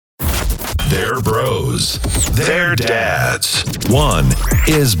They're bros. They're dads. One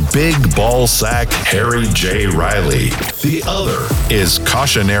is Big Ballsack Harry J. Riley. The other is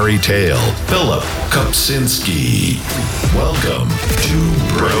Cautionary Tale Philip Kopsinski. Welcome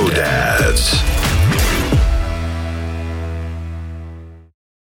to Bro Dads.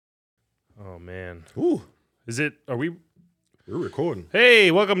 Oh, man. Ooh, Are we? we're recording.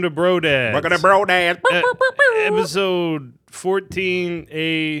 Hey, welcome to Bro Dads. Welcome to Bro Dads. Episode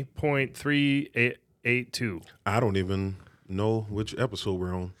 14A.382. I don't even know which episode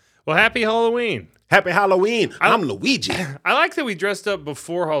we're on. Well, happy Halloween. Happy Halloween. I'm Luigi. I like that we dressed up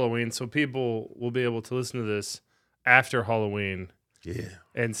before Halloween so people will be able to listen to this after Halloween Yeah.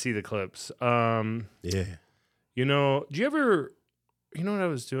 and see the clips. Yeah. You know, do you ever, you know what I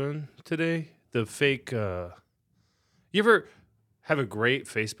was doing today? The fake, you ever have a great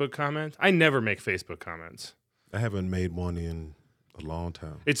Facebook comment? I never make Facebook comments. I haven't made one in a long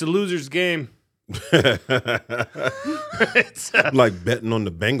time. It's a loser's game. Like betting on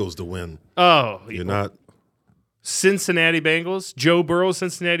the Bengals to win. Oh, You're not. Cincinnati Bengals, Joe Burrow,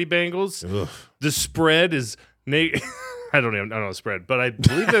 Cincinnati Bengals. Ugh. The spread is I don't know the spread, but I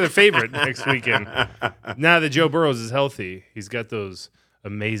believe they're the favorite next weekend. Now that Joe Burrows is healthy, he's got those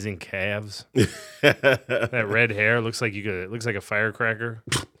amazing calves. That red hair looks like it looks like a firecracker.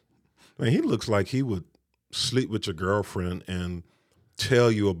 Man, he looks like he would sleep with your girlfriend and tell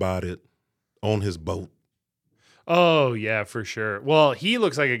you about it on his boat. Oh, yeah, for sure. Well, he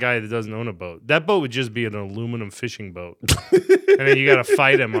looks like a guy that doesn't own a boat. That boat would just be an aluminum fishing boat. And then you got to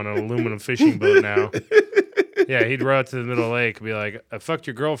fight him on an aluminum fishing boat now. Yeah, he'd row out to the middle of the lake and be like, I fucked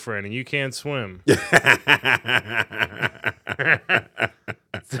your girlfriend and you can't swim.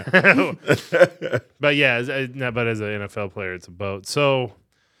 But yeah, as an NFL player, it's a boat. So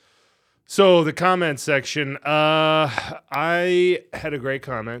the comment section, I had a great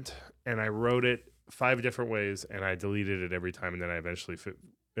comment and I wrote it 5 different ways and I deleted it every time and then I eventually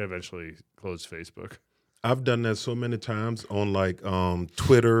closed Facebook. I've done that so many times on like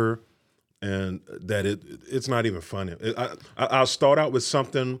Twitter, and that it's not even funny. I'll start out with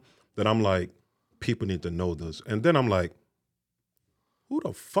something that I'm like, people need to know this, and then I'm like, who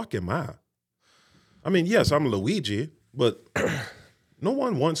the fuck am I? I mean, yes, I'm Luigi, but no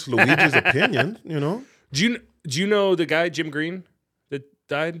one wants Luigi's opinion, you know? Do you know the guy, Jim Green, that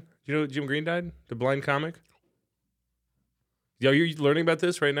died? Do you know Jim Green died? The blind comic? Are you learning about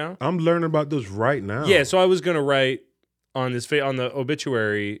this right now? I'm learning about this right now. Yeah, so I was going to write on the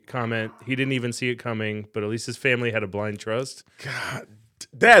obituary comment, he didn't even see it coming, but at least his family had a blind trust. God,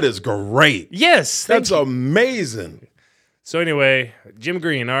 that is great. Yes. That's amazing. So anyway, Jim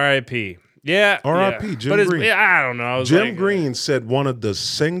Green, R.I.P. Yeah. R.I.P. Yeah. Jim Green. Yeah, I don't know. Jim Green said one of the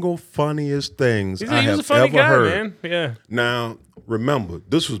single funniest things I he was have a funny ever guy, heard. man. Yeah. Now, remember,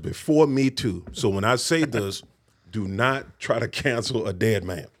 this was before Me Too. So when I say this, do not try to cancel a dead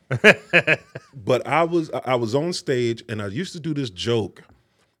man. But I was on stage and I used to do this joke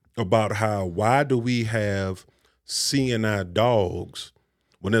about why do we have seeing-eye dogs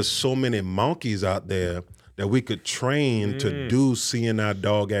when there's so many monkeys out there that we could train to do seeing-eye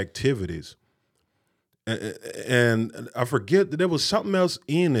dog activities. And I forget that there was something else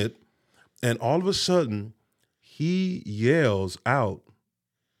in it, and all of a sudden he yells out,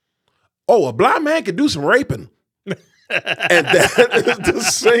 "Oh, a blind man can do some raping." And that is the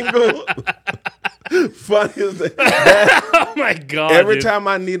single funniest thing. Oh my God. Every time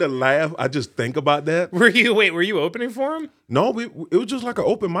I need a laugh, I just think about that. Were you opening for him? No, it was just like an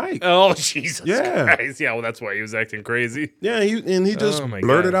open mic. Oh, Jesus Yeah. Christ. Yeah, well, that's why he was acting crazy. Yeah, he just Oh, my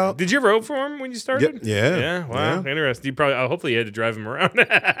blurted God. out. Did you ever open for him when you started? Yeah. Yeah, wow, Yeah. interesting. You probably, hopefully you had to drive him around.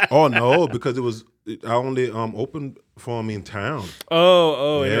 Oh, no, because I only opened for him in town.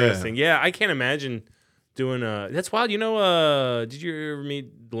 Oh, Yeah. interesting. Yeah, I can't imagine doing that's wild. You know, did you ever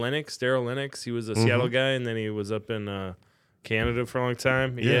meet Lennox, Daryl Lennox? He was a Seattle guy, and then he was up in Canada for a long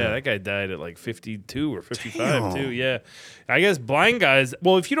time. Yeah, that guy died at like 52 or 55 Damn. too. Yeah, I guess blind guys.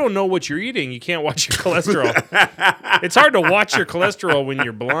 Well, if you don't know what you're eating, you can't watch your cholesterol. It's hard to watch your cholesterol when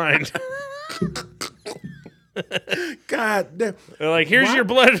you're blind. God damn. They're like, here's your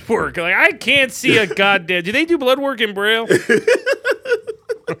blood work. Like, I can't see a goddamn. Do they do blood work in Braille?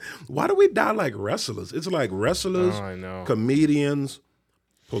 Why do we die like wrestlers? It's like wrestlers, Oh, I know. comedians,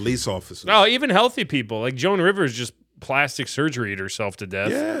 police officers. Oh, even healthy people like Joan Rivers just plastic surgeryed herself to death.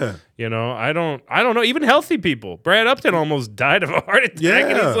 Yeah. You know, I don't know. Even healthy people. Brad Upton almost died of a heart attack,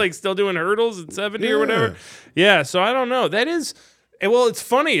 and Yeah. he's like still doing hurdles at 70 or Yeah. whatever. Yeah. So I don't know. That is. Well, it's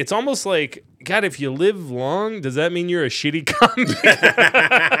funny. It's almost like, God, if you live long, does that mean you're a shitty comic?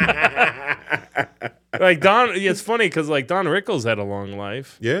 Like Don, it's funny because like Don Rickles had a long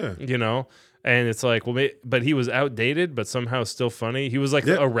life. Yeah. You know, and it's like, well, but he was outdated, but somehow still funny. He was like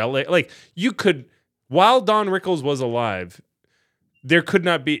Yeah. a relic. Like you could, while Don Rickles was alive, there could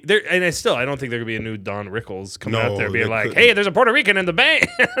not be there, and I don't think there could be a new Don Rickles coming out there being like, couldn't. "Hey, there's a Puerto Rican in the band,"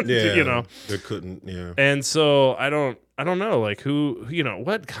 Yeah. you know. They couldn't. Yeah. And so I don't know, like who,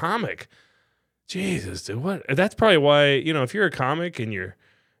 what comic? Jesus, dude, what? That's probably why, if you're a comic and you're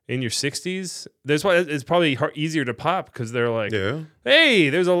in your 60s, there's why it's probably easier to pop because they're like, Yeah. hey,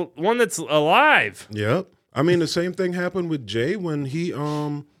 there's one that's alive. Yep. I mean, the same thing happened with Jay when he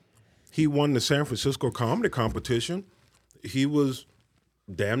won the San Francisco comedy competition. He was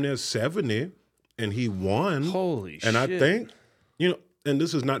damn near 70 and he won. Holy shit. And I think, and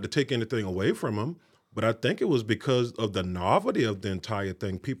this is not to take anything away from him, but I think it was because of the novelty of the entire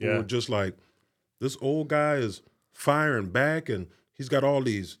thing. People were just like, this old guy is firing back and he's got all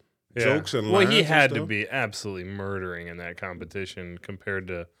these jokes and lines. Well, he had to stuff. be absolutely murdering in that competition compared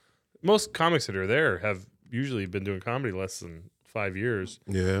to most comics that are there have usually been doing comedy less than 5 years.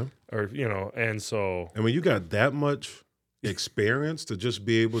 Yeah. Or, and so. And when you got that much experience to just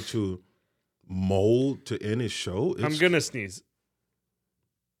be able to mold to any show, I'm going to sneeze.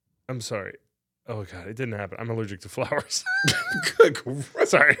 I'm sorry. Oh, God, it didn't happen. I'm allergic to flowers.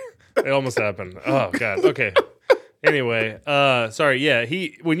 Sorry. It almost happened. Oh, God. Okay. Anyway, sorry. Yeah,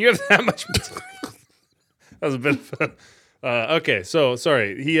 when you have that much material, that was a bit of okay, so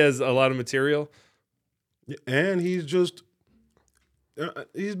sorry. He has a lot of material. And he's just,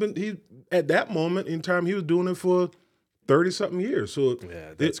 he at that moment in time, he was doing it for 30-something years. So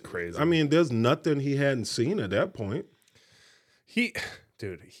yeah, that's crazy. I mean, there's nothing he hadn't seen at that point. He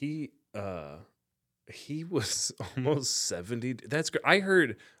was almost 70. That's great. I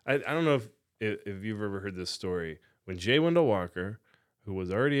heard, I don't know if you've ever heard this story. When Jay Wendell Walker, who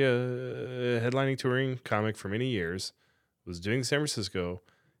was already a headlining touring comic for many years, was doing San Francisco,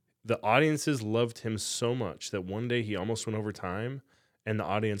 the audiences loved him so much that one day he almost went over time, and the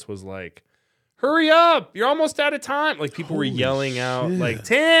audience was like, hurry up, you're almost out of time. Like people were yelling out like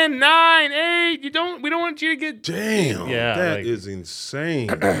 10, 9, 8, we don't want you to get Damn. Yeah, that like- is insane.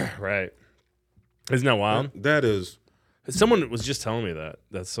 right. Isn't that wild? That is Someone was just telling me that.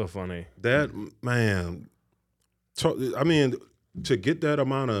 That's so funny. that man. I mean, to get that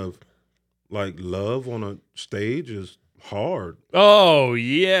amount of like love on a stage is hard. Oh,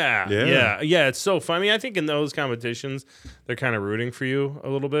 yeah. Yeah. Yeah, it's so funny. I think in those competitions, they're kind of rooting for you a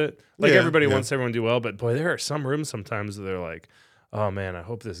little bit. Like Yeah, everybody yeah. wants everyone to do well, but boy, there are some rooms sometimes that they're like, oh man, I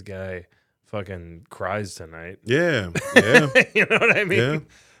hope this guy fucking cries tonight. Yeah, yeah, You know what I mean? yeah.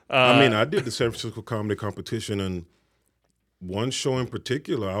 I mean, I did the San Francisco comedy competition, and one show in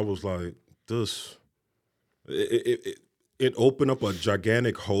particular, I was like, this. It opened up a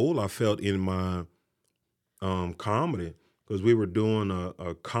gigantic hole I felt in my comedy because we were doing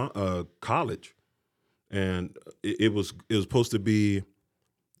a college, and it was supposed to be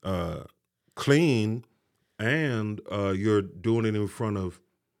clean, and you're doing it in front of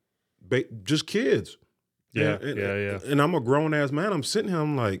just kids. Yeah, and, yeah. And I'm a grown ass man. I'm sitting here.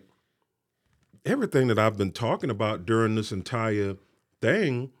 I'm like, everything that I've been talking about during this entire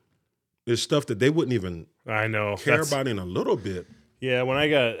thing is stuff that they wouldn't even I know. care about in a little bit. Yeah, when I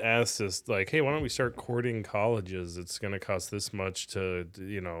got asked this, like, hey, why don't we start courting colleges? It's going to cost this much to,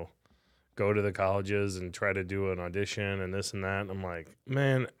 go to the colleges and try to do an audition and this and that. And I'm like,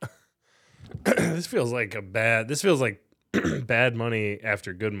 man, this feels like bad money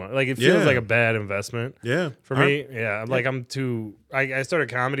after good money. Like, it feels Yeah. like a bad investment Yeah, for me. Yeah, like I started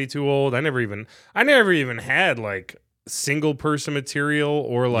comedy too old. I never even had like single person material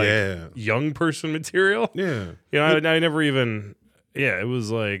or like Yeah. young person material. Yeah. I never even. Yeah, it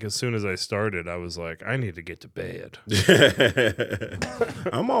was like as soon as I started, I was like, I need to get to bed.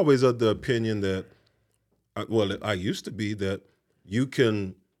 I'm always of the opinion that, I used to be that you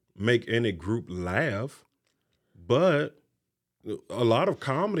can make any group laugh, but a lot of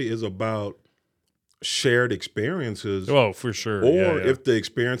comedy is about shared experiences. Oh, for sure. Or yeah. if the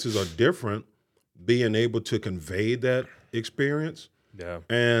experiences are different, being able to convey that experience. Yeah.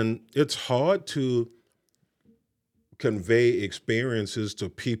 And it's hard to convey experiences to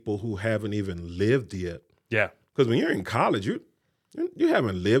people who haven't even lived yet. Yeah. Because when you're in college, you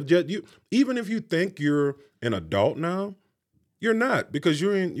haven't lived yet. Even if you think you're an adult now, you're not, because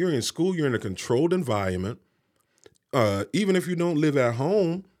you're in school. You're in a controlled environment. Even if you don't live at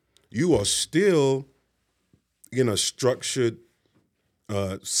home, you are still in a structured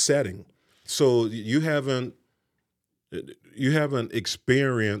setting. So you haven't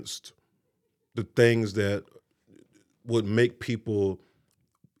experienced the things that would make people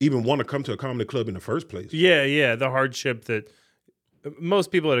even want to come to a comedy club in the first place. Yeah, the hardship that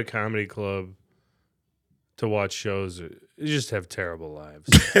most people at a comedy club to watch shows just have terrible lives.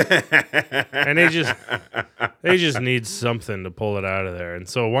 And they just need something to pull it out of there. And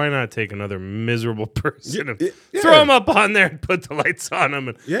so why not take another miserable person and throw them up on there and put the lights on them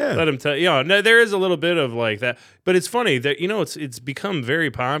and let them tell you. No, there is a little bit of like that. But it's funny that, it's become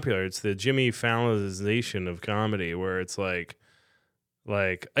very popular. It's the Jimmy Fallonization of comedy where it's like,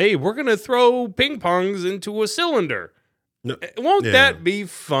 hey, we're going to throw ping pongs into a cylinder. No, Won't that be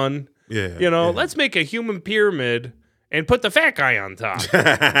fun? Yeah. Let's make a human pyramid and put the fat guy on top.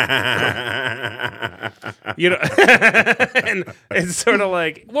 And it's sort of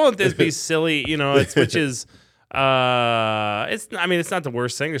like, won't this be silly? It's not the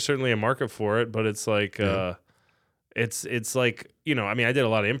worst thing. There's certainly a market for it, but it's like, it's like, I did a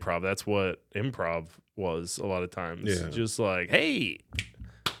lot of improv. That's what improv was a lot of times. Yeah. Just like, hey,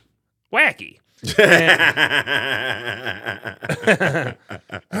 wacky. And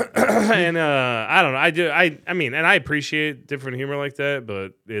I don't know. And I appreciate different humor like that,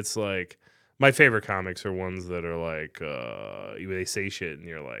 but it's like my favorite comics are ones that are like they say shit and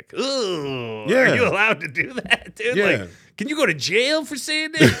you're like, "Ooh, are you allowed to do that, dude? Yeah. Like, can you go to jail for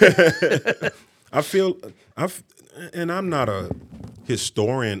saying that?" And I'm not a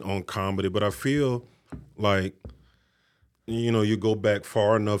historian on comedy, but I feel like you go back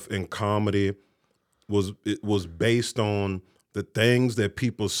far enough in comedy. It was based on the things that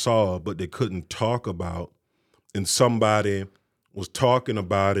people saw but they couldn't talk about, and somebody was talking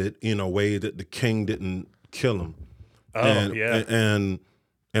about it in a way that the king didn't kill him. And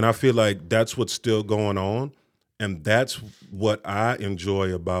I feel like that's what's still going on, and that's what I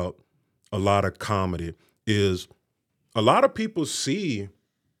enjoy about a lot of comedy is a lot of people see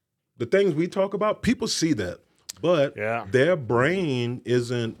the things we talk about. People see that, but their brain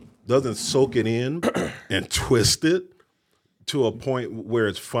doesn't soak it in and twist it to a point where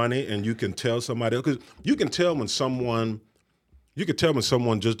it's funny and you can tell somebody else. Because you can tell when someone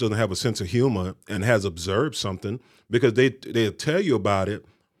just doesn't have a sense of humor and has observed something because they'll tell you about it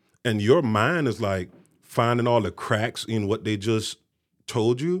and your mind is like finding all the cracks in what they just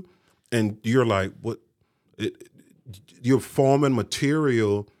told you. And you're like, you're forming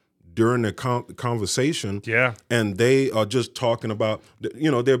material during the conversation, and they are just talking about,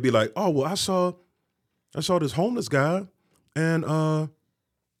 they'll be like, oh, well, I saw this homeless guy, and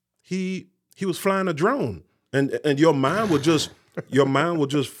he was flying a drone, and your mind will just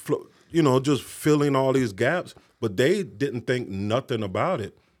just fill in all these gaps, but they didn't think nothing about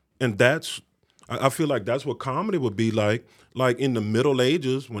it, and I feel like that's what comedy would be like in the Middle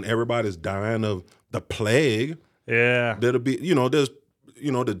Ages when everybody's dying of the plague. Yeah, there'll be there's.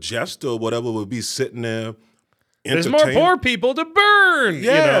 The jester or whatever would be sitting there. There's more poor people to burn.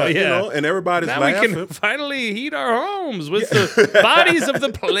 And everybody's laughing. We can finally heat our homes with the bodies of the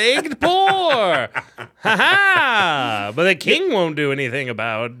plagued poor. Ha! But the king won't do anything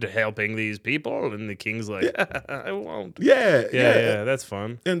about helping these people, and the king's like, I won't. Yeah. That's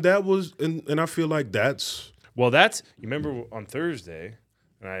fun. And that was, and I feel like that's. Well, you remember on Thursday,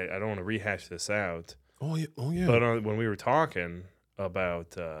 and I don't want to rehash this out. Oh yeah. But when we were talking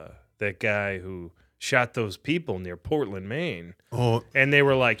about that guy who shot those people near Portland, Maine. Oh. And they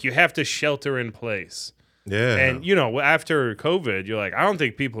were like, you have to shelter in place. Yeah. And, after COVID, you're like, I don't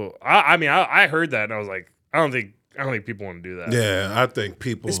think people... I heard that, and I was like, I don't think people want to do that. Yeah, I think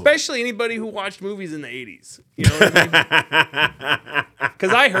people... Especially anybody who watched movies in the 80s. You know what I mean?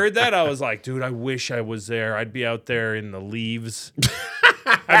 Because I heard that, I was like, dude, I wish I was there. I'd be out there in the leaves.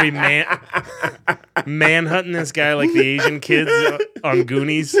 I'd be manhunting this guy like the Asian kids on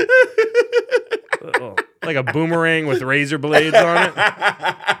Goonies. Like a boomerang with razor blades on it.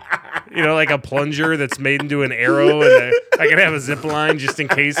 Like a plunger that's made into an arrow. And I can have a zip line just in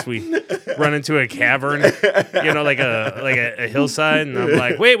case we run into a cavern, like a hillside. And I'm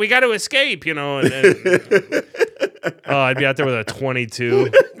like, wait, we got to escape, I'd be out there with a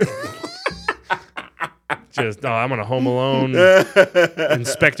 22. I'm gonna Home Alone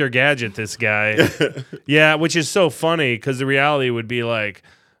Inspector Gadget this guy. Yeah, which is so funny because the reality would be like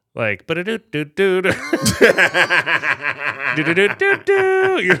ba-da-doo-doo-doo.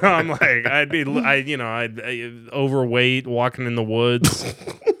 I'm like, I'd overweight, walking in the woods,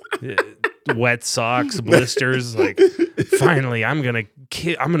 wet socks, blisters. Like, finally, I'm gonna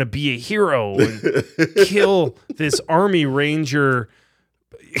be a hero and kill this Army Ranger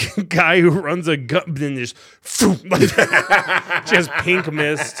guy who runs a gun, then just pink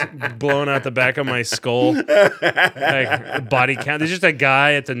mist blowing out the back of my skull, like body count. There's just a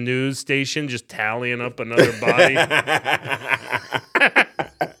guy at the news station just tallying up another body.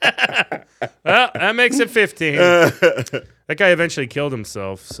 Well, that makes it 15. That guy eventually killed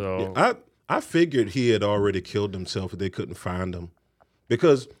himself. So I figured he had already killed himself if they couldn't find him,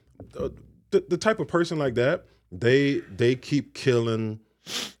 because the type of person like that, they keep killing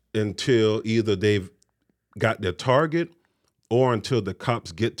until either they've got their target or until the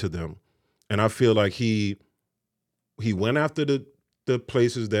cops get to them. And I feel like he went after the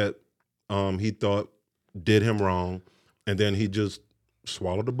places that he thought did him wrong, and then he just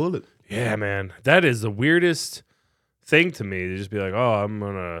swallowed a bullet. yeah, man, that is the weirdest thing to me to just be like,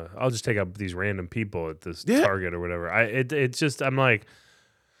 oh, I'll just take out these random people at this target or whatever. It's just, I'm like,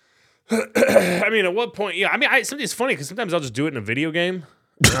 I mean, at what point? Yeah, I mean, it's funny because sometimes I'll just do it in a video game,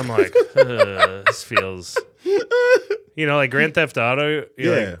 and I'm like, this feels, like Grand Theft Auto.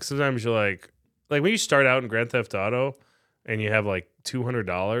 Like, sometimes you're like when you start out in Grand Theft Auto and you have like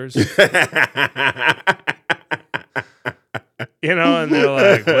 $200. And they're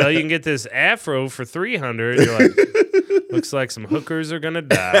like, well, you can get this afro for $300. You're like, looks like some hookers are gonna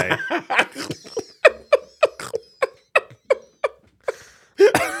die.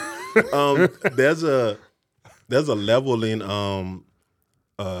 There's a level in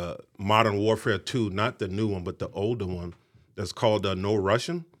Modern Warfare 2, not the new one, but the older one, that's called No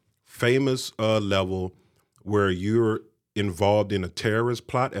Russian. Famous level where you're involved in a terrorist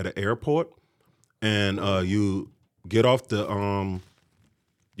plot at an airport, and you get off the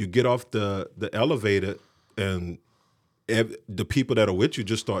elevator, and the people that are with you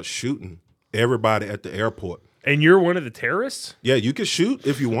just start shooting everybody at the airport. And you're one of the terrorists? Yeah, you can shoot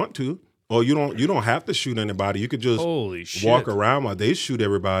if you want to, or you don't have to shoot anybody. You could just Holy shit. walk around while they shoot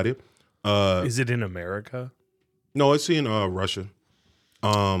everybody. Is it in America? No, it's in Russia.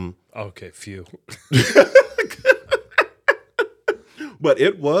 Okay, phew. But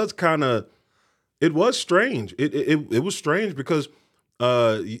it was strange. It was strange because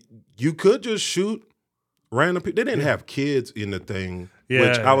you could just shoot random people. They didn't have kids in the thing,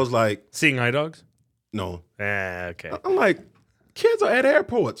 which I was like, Seeing eye dogs? no. Okay. I'm like, kids are at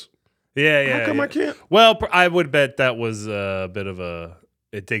airports. Yeah. How come I can't? Well, I would bet that was a bit of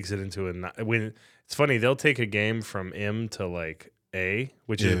it takes it into when it's funny, they'll take a game from M to like A,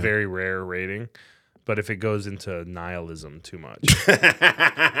 which is a very rare rating. But if it goes into nihilism too much,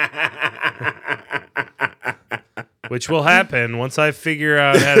 which will happen once I figure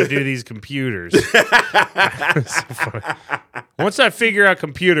out how to do these computers. Once I figure out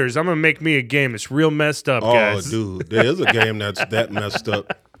computers, I'm going to make me a game that's real messed up, guys. Oh, dude, there is a game that's that messed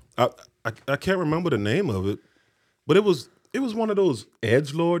up. I can't remember the name of it, but it was one of those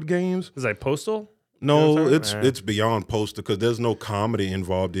edgelord games. Is that Postal? No, it's beyond Postal because there's no comedy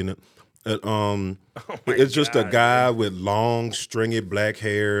involved in it. It's just a guy with long, stringy black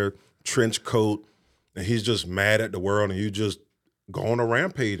hair, trench coat, and he's just mad at the world, and you just go on a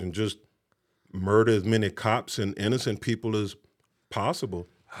rampage and just murder as many cops and innocent people as possible.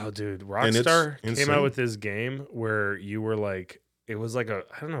 Oh, dude, Rockstar came out with this game where you were like, it was like I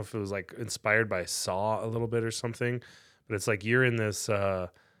don't know if it was like inspired by Saw a little bit or something, but it's like you're in this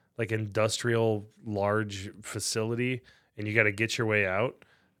like industrial large facility, and you got to get your way out.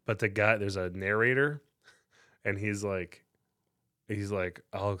 But there's a narrator, and he's like,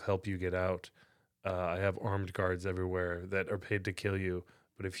 I'll help you get out. I have armed guards everywhere that are paid to kill you.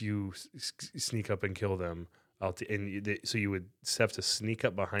 But if you sneak up and kill them, so you would have to sneak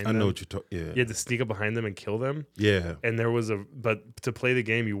up behind them. I know what you're talking. Yeah, you had to sneak up behind them and kill them. Yeah. And but to play the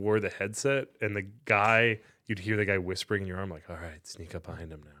game, you wore the headset, and you'd hear the guy whispering in your arm, like, "All right, sneak up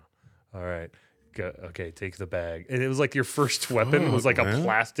behind him now. All right." Okay, take the bag. And it was like your first weapon was like a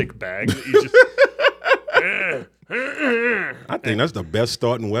plastic bag that you just... I think that's the best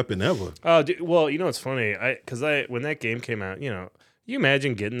starting weapon ever. Oh, dude, well, it's funny. Because when that game came out, you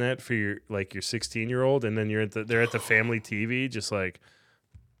imagine getting that for your 16-year-old, and then they're at the family TV, just like...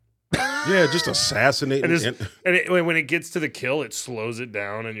 Yeah, just assassinating. When it gets to the kill, it slows it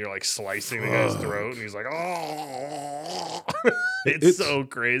down, and you're like slicing the guy's throat, and he's like, oh... It's so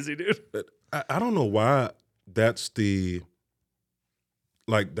crazy, dude. I don't know why that's the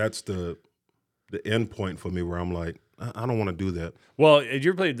end point for me where I'm like, I don't want to do that. Well, did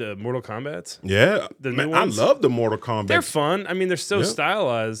you ever play the Mortal Kombat? Yeah. I love the Mortal Kombat. They're fun. I mean, they're so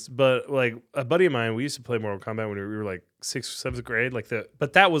stylized, but like a buddy of mine, we used to play Mortal Kombat when we were like 6th or 7th grade.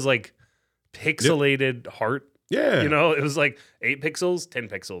 But that was like pixelated heart. Yeah. It was like 8 pixels, 10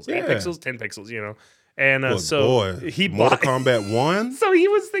 pixels, 8 pixels, 10 pixels, And he Mortal bought Kombat 1. So he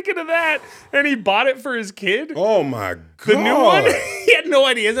was thinking of that, and he bought it for his kid. Oh my god! The new one. He had no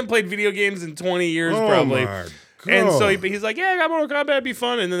idea. He hasn't played video games in 20 years, probably. My And so he's like, yeah, I got Mortal Kombat, it'd be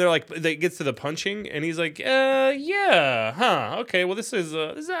fun. And then they're like, it gets to the punching, and he's like, yeah, huh, okay, well, this is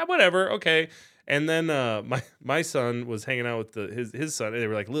whatever, okay. And then my son was hanging out with his son, and they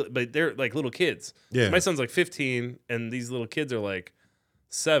were like, but they're like little kids. Yeah. So my son's like 15, and these little kids are like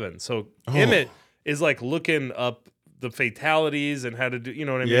 7. So Emmett is like looking up the fatalities and how to do, you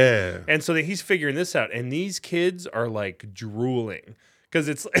know what I mean? Yeah. And so he's figuring this out, and these kids are like drooling because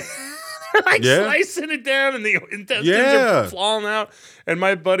it's like slicing it down, and the intestines are falling out. And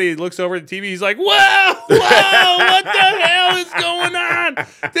my buddy looks over at the TV. He's like, "Whoa, what the hell is going on?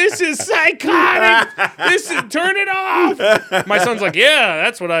 This is psychotic. Turn it off." My son's like, "Yeah,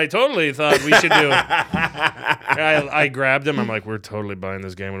 that's what I totally thought we should do." I grabbed him. I'm like, "We're totally buying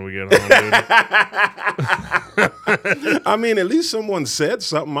this game when we get home, dude." I mean, at least someone said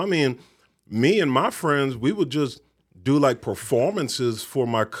something. I mean, me and my friends, we would just do like performances for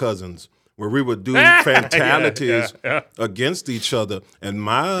my cousins where we would do fatalities against each other. And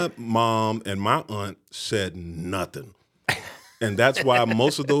my mom and my aunt said nothing. And that's why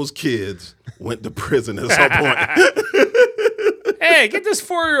most of those kids went to prison at some point. Hey, get this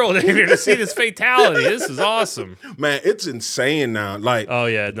 4-year-old in here to see this fatality. This is awesome. Man, it's insane now. Like, oh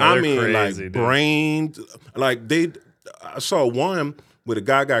yeah, no, I mean, crazy, like dude. brain, like I saw one where the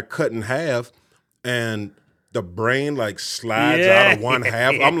guy got cut in half, and the brain like slides out of one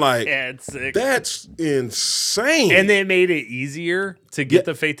half. I'm like, it's sick. That's insane. And they made it easier to get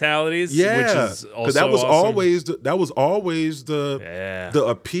the fatalities. Which is also that was awesome. always the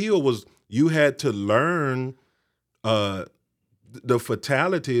appeal was you had to learn the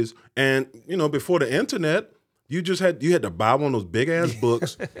fatalities, and before the internet, you had to buy one of those big ass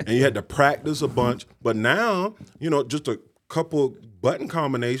books and you had to practice a bunch. But now, just a couple button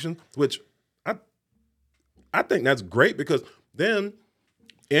combinations, which I think that's great, because then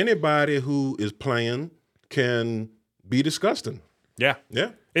anybody who is playing can be disgusting. Yeah.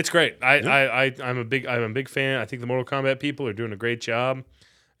 Yeah. It's great. I'm a big fan. I think the Mortal Kombat people are doing a great job,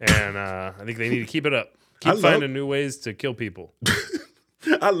 and I think they need to keep it up. Keep finding new ways to kill people.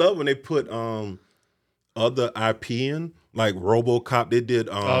 I love when they put other IP in, like RoboCop. They did.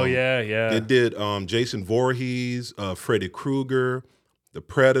 They did Jason Voorhees, Freddy Krueger, the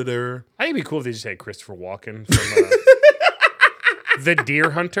Predator. I think it'd be cool if they just had Christopher Walken from The Deer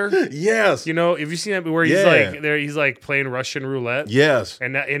Hunter. Yes. Have you seen that where he's like there? He's like playing Russian roulette. Yes.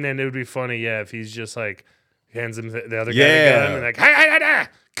 And then it would be funny, if he's just like hands him the other guy the gun and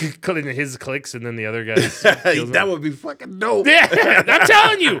like his clicks, and then the other guy. That would be fucking dope. Yeah, I'm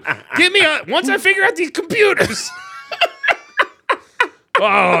telling you. Once I figure out these computers.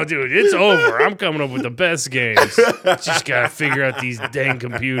 Oh, dude, it's over. I'm coming up with the best games. Just gotta figure out these dang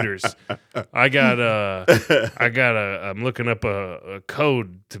computers. I'm looking up a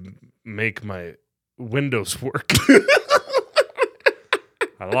code to make my Windows work.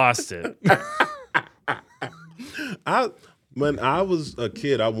 I lost it. When I was a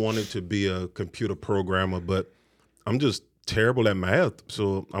kid, I wanted to be a computer programmer, but I'm just terrible at math.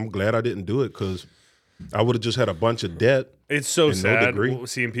 So I'm glad I didn't do it, because I would have just had a bunch of debt. It's so sad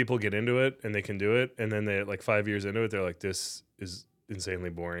seeing people get into it and they can do it, and then they like 5 years into it, they're like, "This is insanely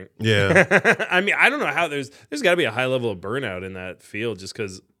boring." Yeah. I mean, I don't know how there's got to be a high level of burnout in that field, just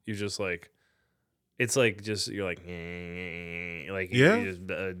because you're just like, it's like you're like you just,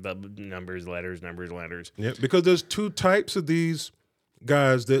 numbers, letters. Yeah, because there's two types of these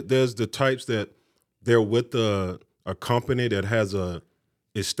guys. There's the types that they're with a company that has a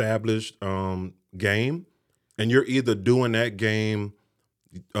established game, and you're either doing that game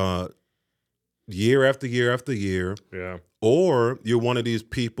year after year after year, or you're one of these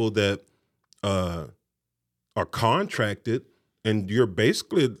people that are contracted, and you're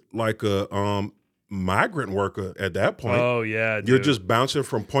basically like a migrant worker at that point. Oh yeah, dude. You're just bouncing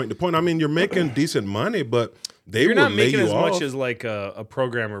from point to point. I mean, you're making decent money, but you're not making as much as like a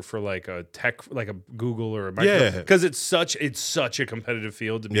programmer for like a tech, like a Google or a Microsoft, because it's such a competitive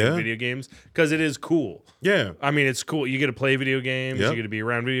field to be in video games, because it is cool. Yeah, I mean, it's cool. You get to play video games. You get to be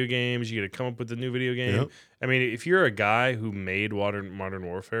around video games. You get to come up with a new video game. I mean, if you're a guy who made Modern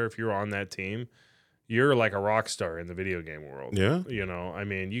Warfare, if you're on that team, you're like a rock star in the video game world. Yeah, I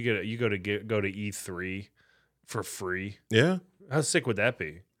mean, you go to E3 for free. Yeah, how sick would that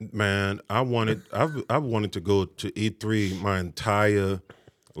be? Man, I've wanted to go to E3 my entire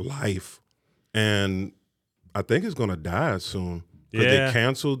life, and I think it's gonna die soon, because they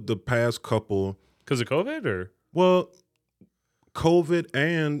canceled the past couple because of COVID, or COVID,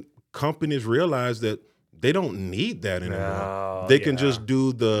 and companies realized that they don't need that anymore. They can just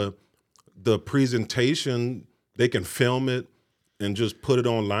do the presentation. They can film it and just put it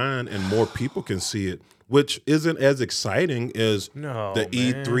online, and more people can see it. which isn't as exciting as No, the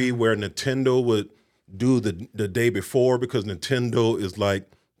E3 where Nintendo would do the day before, because Nintendo is like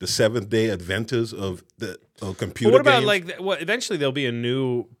the Seventh Day Adventist of computer But what about games. like what? Eventually, there'll be a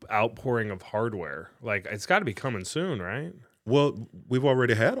new outpouring of hardware. Like it's got to be coming soon, right? Well, we've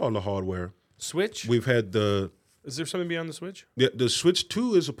already had all the hardware. Switch. We've had Is there something beyond the Switch? the Switch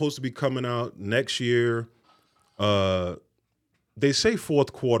 2 is supposed to be coming out next year. They say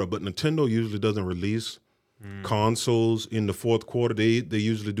fourth quarter, but Nintendo usually doesn't release consoles in the fourth quarter. They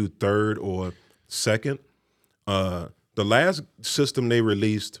usually do third or second. The last system they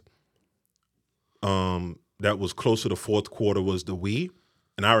released that was close to the fourth quarter was the Wii,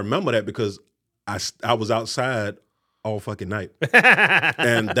 and I remember that because I was outside all fucking night,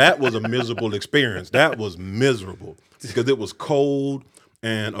 and that was a miserable experience. That was miserable because it was cold,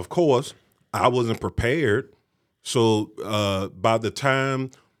 and of course I wasn't prepared. So by the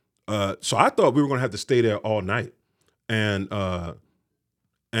time, so I thought we were gonna have to stay there all night, and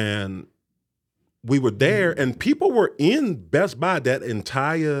we were there, and people were in Best Buy that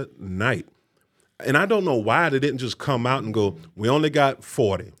entire night. And I don't know why they didn't just come out and go, we only got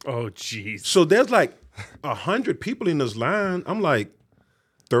 40. Oh, jeez. So there's like 100 people in this line. I'm like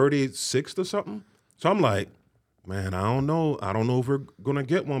 36 or something. So I'm like, man, I don't know. I don't know if we're going to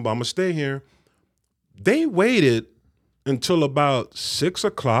get one, but I'm going to stay here. They waited until about 6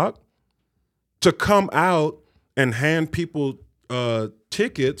 o'clock to come out and hand people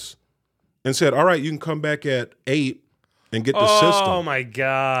tickets and said, all right, you can come back at 8 and get the system. Oh my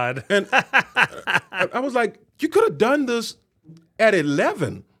God. And I was like, you could have done this at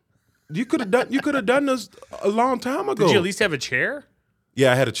 11. You could have done this a long time ago. Did you at least have a chair?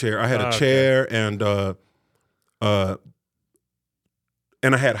 Yeah, I had a chair. I had a chair and I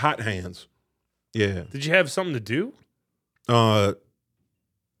had hot hands. Yeah. Did you have something to do? My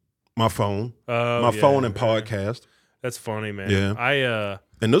phone. Oh, My phone and podcast. That's funny, man. Yeah.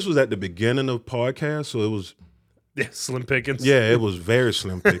 And this was at the beginning of podcast, so it was Slim Pickens. Yeah, it was very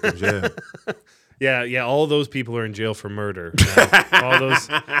slim pickings, yeah. Yeah. All those people are in jail for murder. all those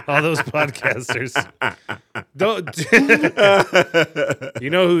podcasters. Don't. You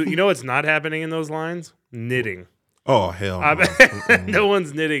know what's not happening in those lines? Knitting. Oh hell no. No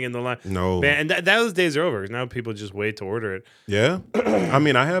one's knitting in the line. No. Man, and those days are over. Now people just wait to order it. Yeah. I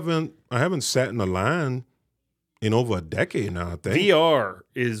mean, I haven't sat in the line in over a decade now, I think. VR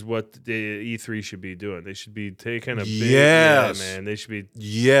is what the E3 should be doing. They should be taking a big, Yes. yeah, man. They should be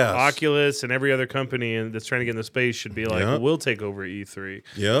Yes. Oculus and every other company that's trying to get into space should be like, Yep. we'll take over E3.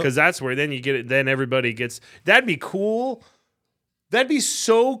 Yep. Because that's where then you get it. Then everybody gets. That'd be cool. That'd be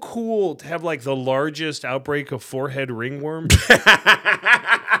so cool to have like the largest outbreak of forehead ringworm.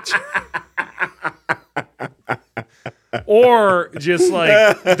 Or just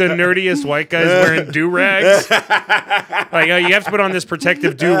like the nerdiest white guys wearing do-rags. Like, oh, you have to put on this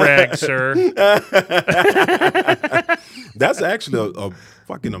protective do-rag, sir. That's actually a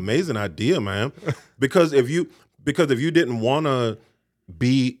fucking amazing idea, man. Because if you didn't want to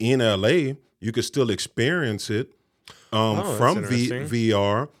be in LA, you could still experience it from interesting.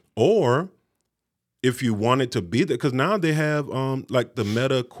 VR, or if you wanted to be there, because now they have like the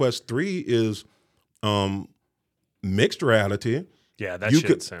Meta Quest 3 is mixed reality. Yeah, that You shit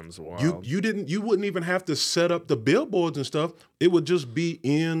could- sounds wild. You wouldn't even have to set up the billboards and stuff. It would just be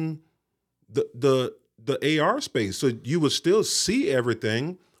in the AR space, so you would still see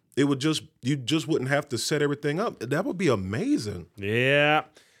everything. You just wouldn't have to set everything up. That would be amazing. Yeah.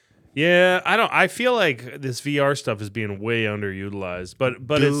 I feel like this VR stuff is being way underutilized, but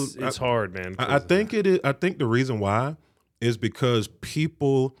Dude, it's hard, man. I think it is. I think the reason why is because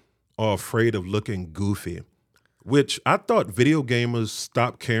people are afraid of looking goofy, which I thought video gamers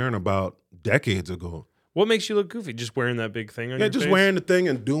stopped caring about decades ago. What makes you look goofy? Just wearing that big thing on Yeah, your just face? wearing the thing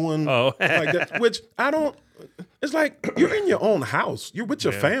and doing Oh. like that, which I don't. It's like you're in your own house. You're with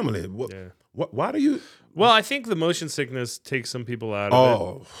your family. Why do you? Well, I think the motion sickness takes some people out of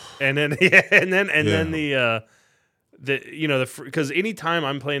Oh, it, and then then the because anytime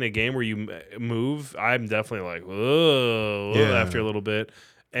I'm playing a game where you move, I'm definitely like whoa Yeah. after a little bit,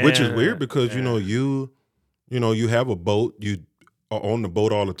 which is And- weird because you have a boat. You are on the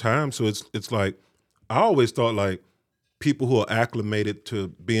boat all the time, so it's like I always thought like people who are acclimated to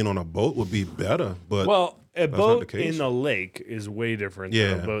being on a boat would be better, but Well, a not the boat case. in the lake is way different Yeah.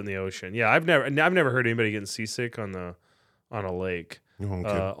 than a boat in the ocean. Yeah, I've never heard anybody getting seasick on a lake.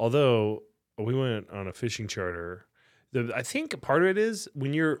 Okay. Although we went on a fishing charter, I think part of it is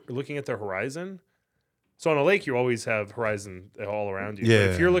when you're looking at the horizon. So on a lake, you always have horizon all around you. But Yeah.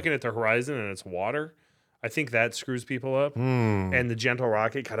 if you're looking at the horizon and it's water, I think that screws people up. And the gentle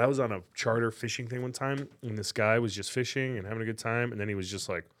rocket. God, I was on a charter fishing thing one time, and this guy was just fishing and having a good time, and then he was just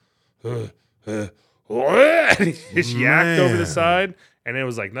like, and he just yacked over the side, and it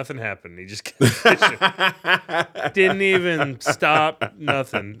was like nothing happened. He just kept fishing. Didn't even stop,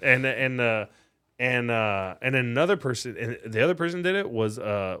 nothing. And then another person, and the other person did it was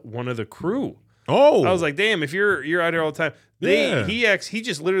one of the crew. Oh, I was like, damn, if you're out here all the time. He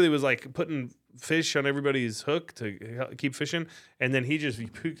just literally was like putting fish on everybody's hook to keep fishing, and then he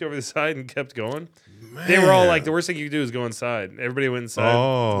puked over the side and kept going. Man. They were all like, the worst thing you could do is go inside. Everybody went inside.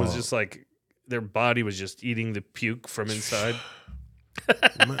 It was just like their body was just eating the puke from inside.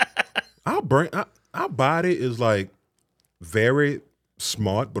 Our body is like very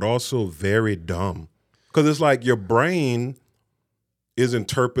smart, but also very dumb. Because it's like your brain is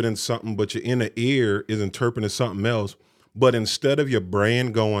interpreting something, but your inner ear is interpreting something else. But instead of your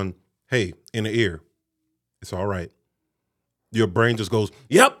brain going, hey, inner ear, it's all right, your brain just goes,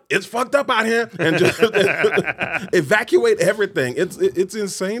 yep, it's fucked up out here, and just evacuate everything. It's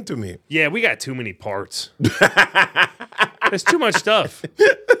insane to me. Yeah, we got too many parts. There's too much stuff.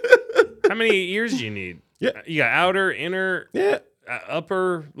 How many ears do you need? Yeah. You got outer, inner, Yeah.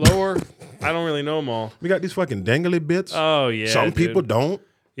 Upper, lower. I don't really know them all. We got these fucking dangly bits. Oh, yeah. Some people don't.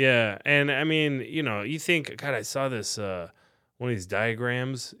 Yeah. And I mean, you think, God, I saw this, one of these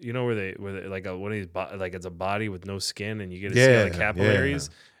diagrams, where they like one of these, like it's a body with no skin and you get to see all the capillaries.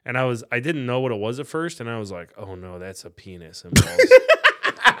 Yeah. And I didn't know what it was at first. And I was like, oh no, that's a penis and balls.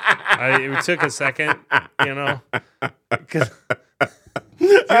 It took a second, 'cause,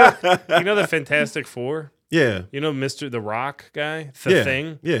 the Fantastic Four? Yeah. Mr. The Rock guy?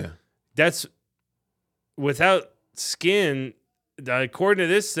 Thing? Yeah. That's without skin, according to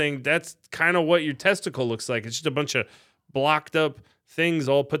this thing, that's kind of what your testicle looks like. It's just a bunch of blocked up things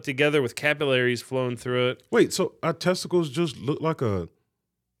all put together with capillaries flowing through it. Wait, so our testicles just look like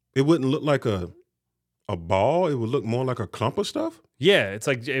it wouldn't look like a ball? It would look more like a clump of stuff? Yeah, it's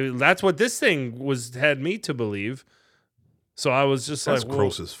like that's what this thing had me to believe. So I was just that's like,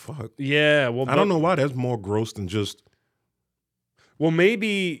 gross as fuck. Yeah, well, I don't know why that's more gross than just. Well,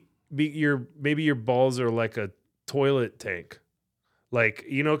 maybe your balls are like a toilet tank, like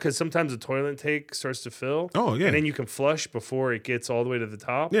because sometimes a toilet tank starts to fill. Oh yeah, and then you can flush before it gets all the way to the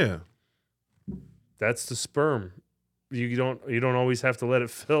top. Yeah, that's the sperm. You don't always have to let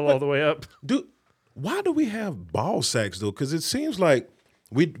it fill all the way up. Dude, why do we have ball sacks though? Because it seems like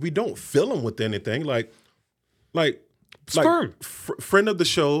we don't fill them with anything. Like. Sperm. Friend of the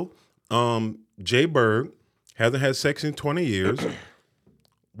show, Jay Berg, hasn't had sex in 20 years.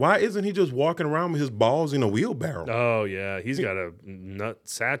 Why isn't he just walking around with his balls in a wheelbarrow? Oh yeah, he's got a nut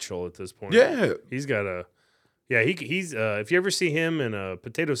satchel at this point. Yeah, he's got a. Yeah, he's. If you ever see him in a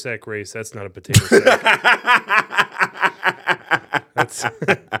potato sack race, that's not a potato sack. That's.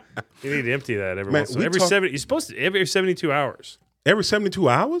 You need to empty that every once. You're supposed to every 72 hours. Every 72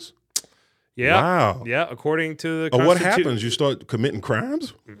 hours. Yeah. Wow. Yeah. According to the Constitution. What happens? You start committing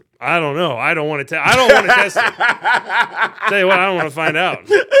crimes? I don't know. I don't want to test it. Tell you what, I don't want to find out.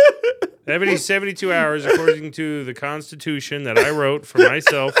 Every 72 hours, according to the Constitution that I wrote for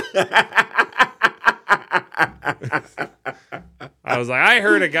myself. I was like, I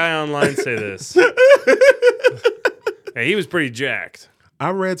heard a guy online say this. And he was pretty jacked.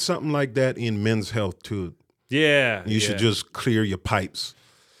 I read something like that in Men's Health too. Yeah. You should just clear your pipes.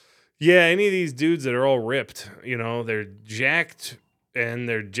 Yeah, any of these dudes that are all ripped, they're jacked and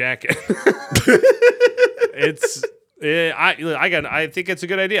they're jacking. I think it's a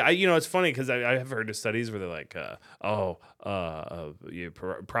good idea. It's funny because I have heard of studies where they're like,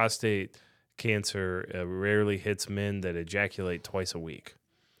 prostate cancer rarely hits men that ejaculate twice a week.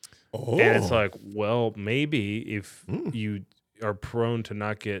 Oh. And it's like, well, maybe if you are prone to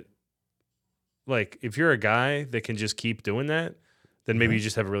not get, like, if you're a guy that can just keep doing that, then maybe you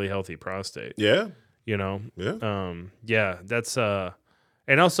just have a really healthy prostate. Yeah. Yeah. Yeah, that's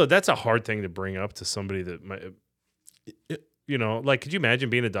and also that's a hard thing to bring up to somebody that might, like, could you imagine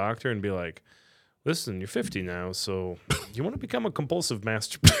being a doctor and be like, listen, you're 50 now, so you want to become a compulsive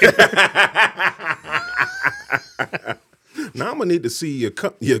masturbator? Now I'm gonna need to see your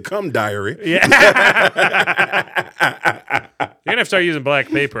cum diary. Yeah. You're gonna have to start using black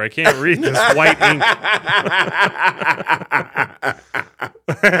paper. I can't read this white ink.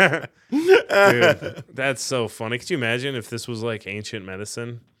 Dude, that's so funny. Could you imagine if this was like ancient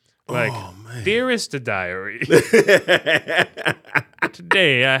medicine? Like, dearest diary.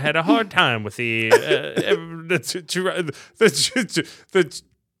 Today I had a hard time with the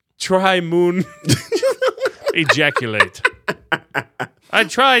tri-moon ejaculate. I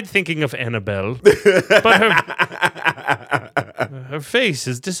tried thinking of Annabelle, but her face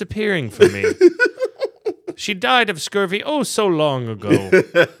is disappearing from me. She died of scurvy so long ago.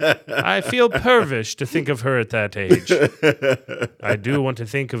 I feel pervish to think of her at that age. I do want to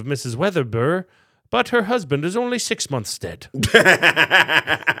think of Mrs. Weatherburr, but her husband is only 6 months dead.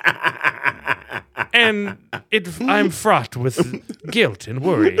 And I'm fraught with guilt and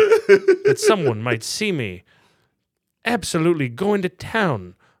worry that someone might see me absolutely going to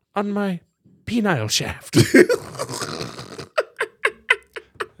town on my penile shaft.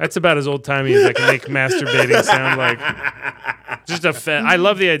 That's about as old-timey as I can make masturbating sound like. Just I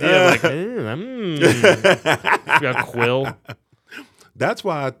love the idea of a quill. That's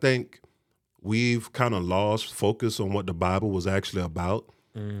why I think we've kind of lost focus on what the Bible was actually about.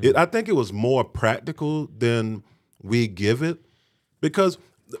 I think it was more practical than we give it, because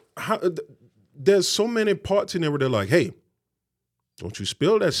there's so many parts in there where they're like, hey, don't you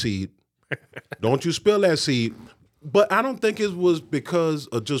spill that seed. Don't you spill that seed. But I don't think it was because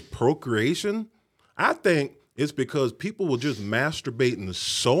of just procreation. I think it's because people were just masturbating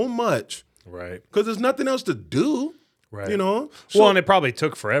so much. Right. Because there's nothing else to do. Right. You know? Well, and it probably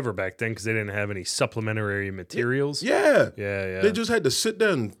took forever back then because they didn't have any supplementary materials. Yeah. Yeah. They just had to sit there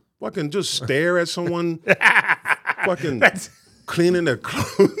and fucking just stare at someone fucking cleaning their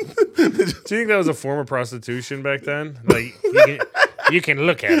clothes. Do you think that was a form of prostitution back then? Like, you can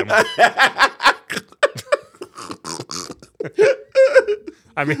look at them.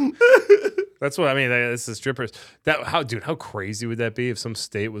 I mean, that's what I mean. It's the strippers. How crazy would that be if some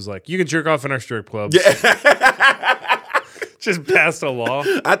state was like, you can jerk off in our strip clubs? Yeah. Just passed a law.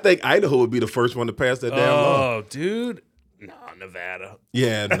 I think Idaho would be the first one to pass that damn law. Oh, dude. No, Nevada.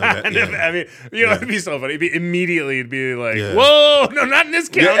 Yeah, Nevada. Yeah. I mean, it'd be so funny. It'd be like, whoa, no, not in this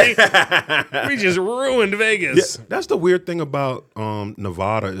county. We just ruined Vegas. Yeah, that's the weird thing about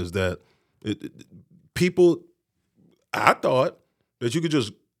Nevada is that people, I thought that you could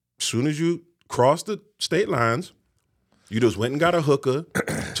just, as soon as you crossed the state lines, you just went and got a hooker,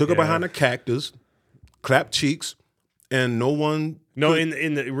 took her behind a cactus, clapped cheeks, and no one. No,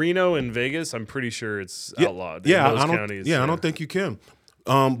 in the Reno and Vegas, I'm pretty sure it's outlawed. In those counties. I don't think you can.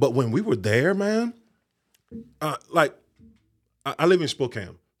 But when we were there, man, I live in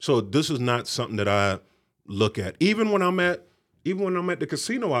Spokane, so this is not something that I look at. Even when I'm at the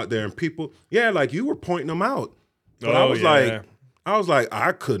casino out there, and people, like you were pointing them out. But I was like,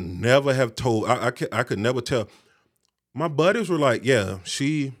 I could never have told. I could never tell. My buddies were like, yeah,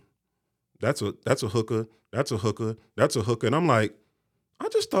 that's a hooker. That's a hooker. That's a hooker. And I'm like, I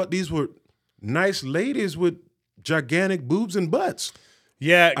just thought these were nice ladies with gigantic boobs and butts.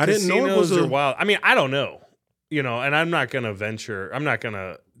 Yeah, I didn't know it was wild. I mean, I don't know, and I'm not going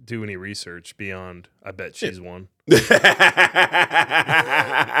to do any research beyond, I bet she's one. Because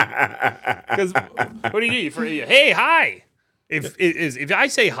what do you do? Hey, hi. If I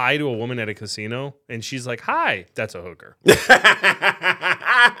say hi to a woman at a casino and she's like, hi, that's a hooker.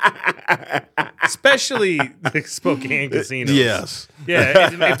 Especially the Spokane casinos. Yes.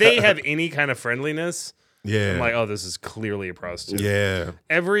 Yeah. If they have any kind of friendliness, yeah, I'm like, oh, this is clearly a prostitute. Yeah.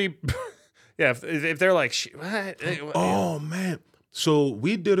 If they're like, what? Oh, man. So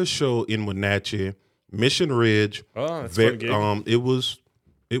we did a show in Wenatchee, Mission Ridge. Oh, that's fun gig.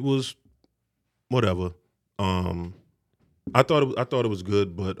 It was whatever. I thought it was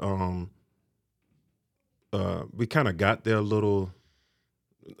good, but we kind of got there a little.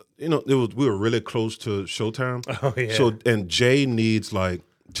 We were really close to showtime. Oh yeah. So and Jay needs like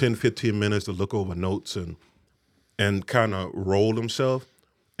 10, 15 minutes to look over notes and kind of roll himself.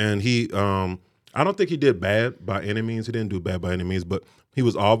 And he, I don't think he did bad by any means. He didn't do bad by any means, but he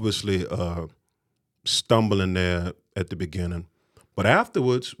was obviously stumbling there at the beginning. But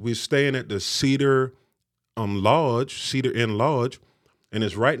afterwards, we're staying at the Cedar Inn Lodge, and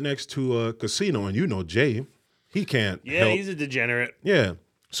it's right next to a casino. And Jay, he can't help. He's a degenerate. Yeah.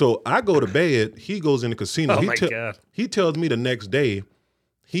 So I go to bed. He goes in the casino. Oh, my God. He tells me the next day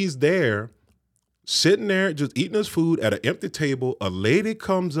he's there, sitting there, just eating his food at an empty table. A lady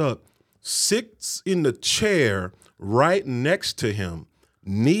comes up, sits in the chair right next to him,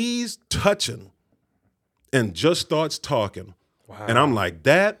 knees touching, and just starts talking. Wow. And I'm like,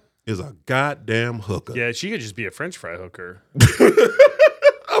 that is a goddamn hooker. Yeah, she could just be a French fry hooker.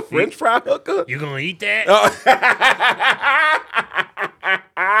 A French fry hooker? You gonna eat that?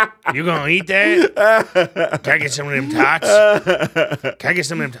 You gonna eat that? Can I get some of them tots? Can I get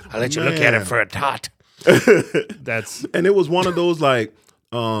some of them? I'll let you look at it for a tot. And it was one of those like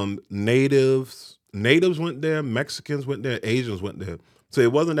natives went there, Mexicans went there, Asians went there. So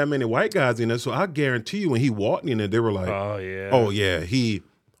it wasn't that many white guys in there. So I guarantee you, when he walked in there, they were like, Oh yeah. "Oh yeah, he'll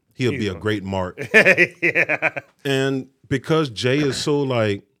be a great Mark." Yeah. And because Jay is so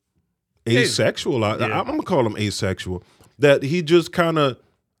like asexual, I'm gonna call him asexual. That he just kind of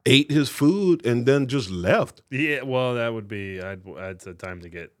ate his food and then just left. Yeah. Well, that would be. I'd say time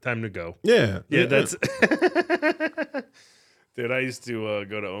to go. Yeah. Yeah. That's. Dude, I used to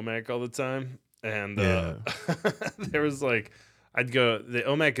go to OMAC all the time, and there was like, I'd go. The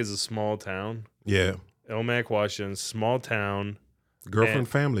OMAC is a small town. Yeah. OMAC, Washington, small town. Girlfriend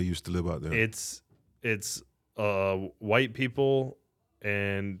family used to live out there. It's white people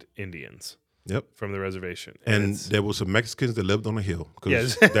and Indians. Yep. From the reservation, and there were some Mexicans that lived on a hill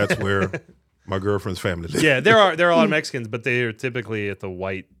because Yes. that's where my girlfriend's family lived. Yeah, there are a lot of Mexicans, but they are typically at the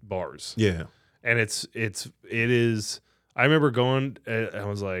white bars. Yeah. And it is. I remember going. I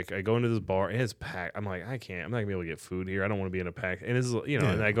was like, I go into this bar and it's packed. I'm like, I'm not gonna be able to get food here. I don't want to be in a pack. And it's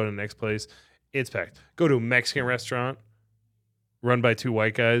and I go to the next place, it's packed. Go to a Mexican restaurant, run by two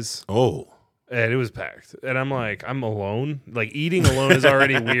white guys. Oh. And it was packed. And I'm like, I'm alone. Like, eating alone is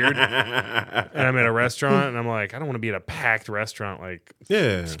already weird. And I'm at a restaurant, and I'm like, I don't want to be at a packed restaurant. Like,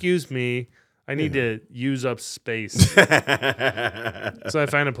 excuse me, I need to use up space. So I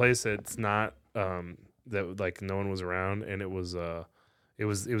find a place that's not that like no one was around, and it was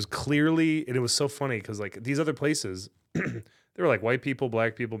clearly, and it was so funny because like these other places, they were like white people,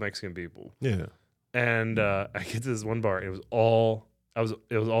 black people, Mexican people. Yeah. And I get to this one bar, and it was all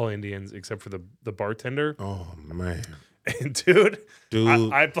Indians except for the bartender. Oh man. And dude.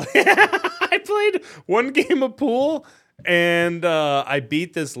 I played one game of pool, and I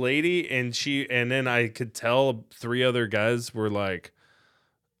beat this lady, and then I could tell three other guys were like,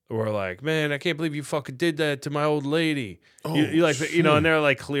 man, I can't believe you fucking did that to my old lady. Oh, you like, and they're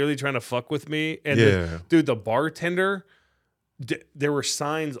like clearly trying to fuck with me. And the bartender, there were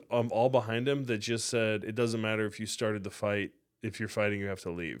signs all behind him that just said, it doesn't matter if you started the fight. If you're fighting, you have to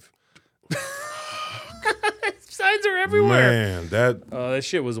leave. Signs are everywhere. Man, that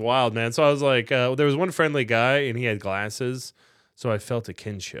shit was wild, man. So I was like, there was one friendly guy, and he had glasses, so I felt a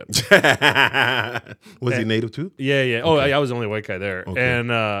kinship. Was he native too? Yeah, yeah. Oh, I was the only white guy there,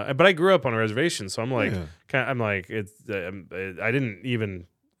 Okay. but I grew up on a reservation, so I'm like, I didn't even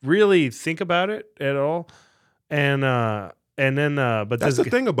really think about it at all, but That's the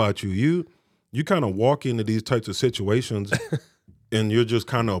thing about you. You kind of walk into these types of situations and you're just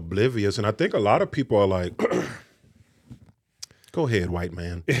kind of oblivious. And I think a lot of people are like, go ahead, white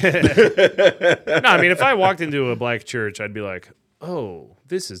man. No, I mean, if I walked into a black church, I'd be like, oh,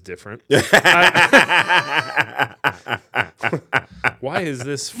 this is different. Why is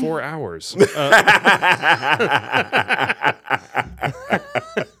this 4 hours?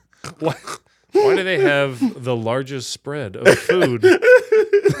 Why do they have the largest spread of food?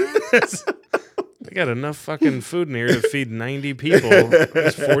 They got enough fucking food in here to feed 90 people.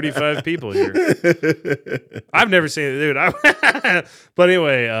 There's 45 people here. I've never seen it, dude. But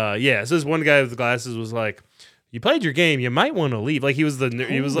anyway, so this one guy with the glasses was like, you played your game. You might want to leave. Like, he was like,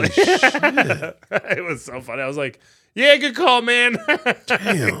 it was so funny. I was like, yeah, good call, man.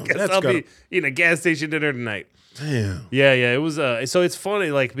 Damn. I'll be eating a gas station dinner tonight. Damn. Yeah, it was, so it's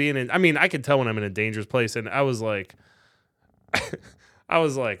funny, like, being in, I mean, I could tell when I'm in a dangerous place, and I was like,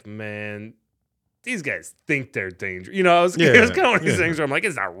 man, these guys think they're dangerous. It was kind of one of these things where I'm like,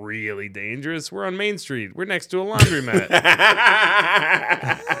 it's not really dangerous. We're on Main Street. We're next to a laundromat.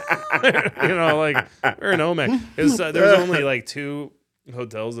 Like, we're in OMAC. There was only like 2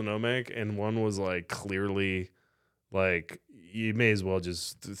 hotels in OMAC, and one was like clearly like, you may as well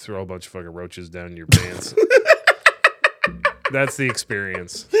just throw a bunch of fucking roaches down your pants. That's the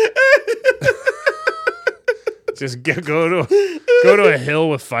experience. Just go to a hill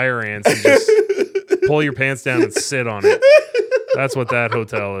with fire ants and just pull your pants down and sit on it. That's what that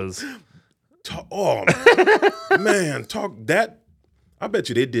hotel is. Oh man, talk that. I bet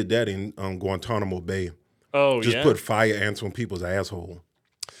you they did that in Guantanamo Bay. Oh, just put fire ants on people's asshole.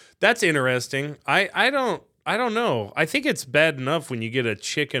 That's interesting. I don't know. I think it's bad enough when you get a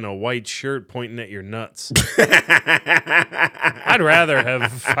chick in a white shirt pointing at your nuts. I'd rather have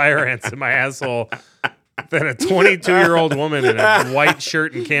fire ants in my asshole than a 22-year-old woman in a white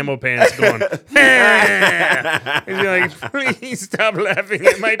shirt and camo pants going, and you're like, please stop laughing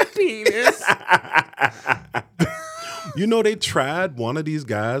at my penis. They tried one of these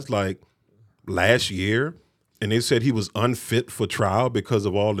guys like last year, and they said he was unfit for trial because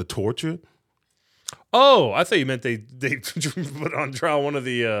of all the torture. Oh, I thought you meant they put on trial one of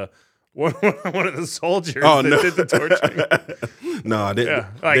the one of the soldiers that did the torturing. No,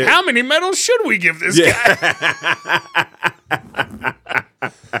 how many medals should we give this guy?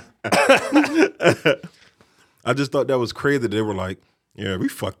 I just thought that was crazy. They were like, "Yeah, we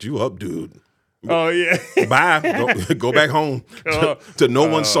fucked you up, dude. Oh yeah. Bye. Go back home. To no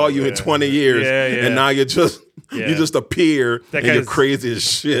one saw you in 20 years, and now you just appear and you're crazy as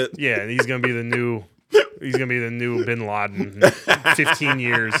shit." Yeah, and he's gonna be the new Bin Laden in 15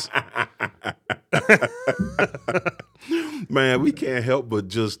 years. Man, we can't help but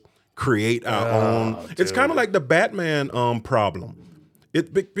just create our own. Dude. It's kind of like the Batman problem.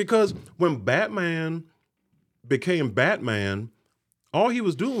 Because when Batman became Batman, all he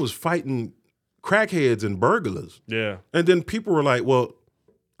was doing was fighting crackheads and burglars. Yeah. And then people were like, well,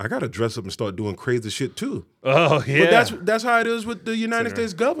 I got to dress up and start doing crazy shit too. Oh, yeah. But that's how it is with the United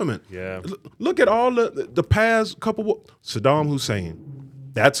States government. Yeah. Look at all the past couple. Saddam Hussein,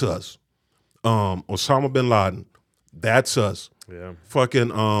 that's us. Osama bin Laden, that's us. Yeah. Fucking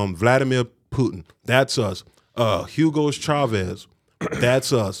Vladimir Putin, that's us. Hugo Chavez,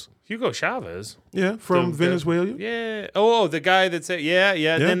 that's us. Hugo Chavez. Yeah, from Venezuela. Yeah. Oh, the guy that said, yeah.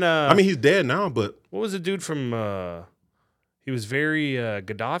 Then, I mean, he's dead now, but what was the dude from? He was very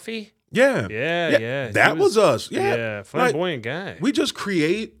Gaddafi. yeah. That was us. Yeah, flamboyant guy. We just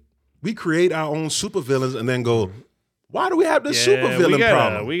create our own supervillains and then go, why do we have this supervillain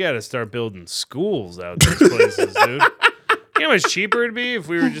problem? We gotta start building schools out these places, dude. You know how much cheaper it'd be if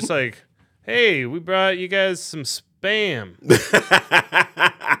we were just like, hey, we brought you guys some spam.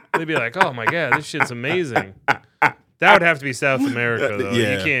 They'd be like, oh my God, this shit's amazing. That would have to be South America, though.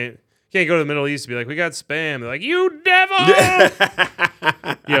 Yeah. You can't go to the Middle East and be like, we got spam. They're like, you devil!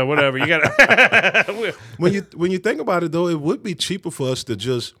 Yeah, whatever. You gotta when you think about it, though, it would be cheaper for us to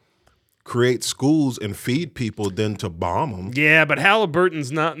just create schools and feed people than to bomb them. Yeah, but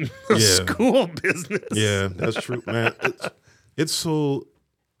Halliburton's not in the school business. Yeah, that's true, man. It's so,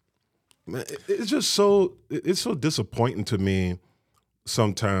 man, it's just so, it's so disappointing to me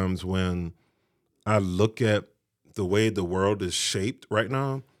sometimes when I look at the way the world is shaped right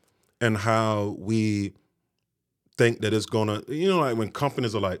now and how we think that it's gonna, like when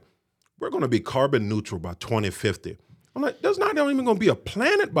companies are like, we're gonna be carbon neutral by 2050. I'm like, there's not even gonna be a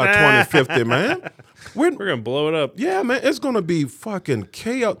planet by 2050, man. We're gonna blow it up. Yeah, man, it's gonna be fucking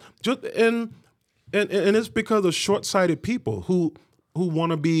chaos. And it's because of short-sighted people who want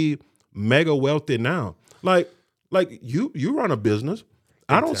to be mega wealthy now. Like you run a business.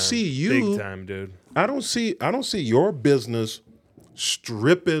 I don't see you big time, dude. I don't see your business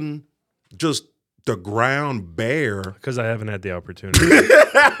stripping just the ground bare. Because I haven't had the opportunity.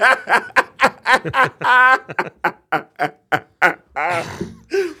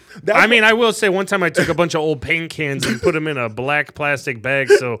 I mean, I will say one time I took a bunch of old paint cans and put them in a black plastic bag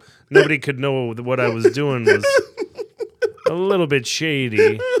so nobody could know what I was doing was a little bit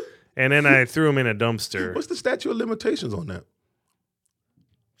shady. And then I threw them in a dumpster. What's the statute of limitations on that?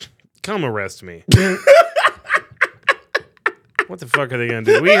 Come arrest me. What the fuck are they going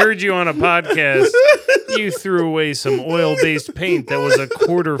to do? We heard you on a podcast. You threw away some oil-based paint that was a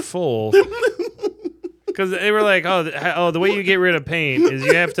quarter full. Because they were like, the way you get rid of paint is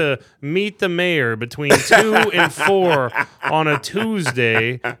you have to meet the mayor between 2 and 4 on a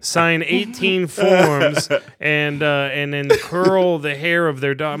Tuesday, sign 18 forms, and then curl the hair of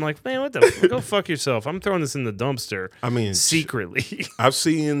their dog. I'm like, man, what the go fuck yourself. I'm throwing this in the dumpster. I mean, secretly. I've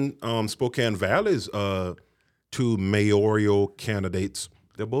seen Spokane Valley's 2 mayoral candidates.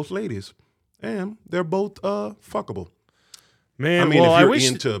 They're both ladies, and they're both fuckable. Man, I mean, well, if you're I wish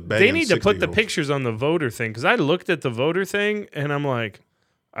into they need to put the 60-year-olds. pictures on the voter thing because I looked at the voter thing and I'm like,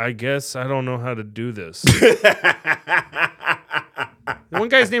 I guess I don't know how to do this. One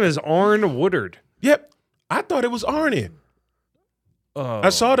guy's name is Arn Woodard. Yep, I thought it was Arnie. I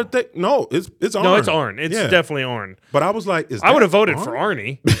saw the thing. No, it's Arn. No, it's Arn. It's definitely Arn. But I was like, I would have voted for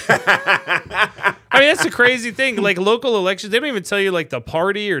Arnie. I mean, that's the crazy thing. Like local elections, they don't even tell you like the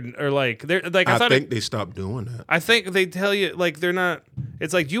party or like they're like. I think they stopped doing that. I think they tell you like they're not.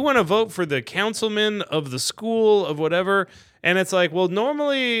 It's like you want to vote for the councilman of the school of whatever, and it's like, well,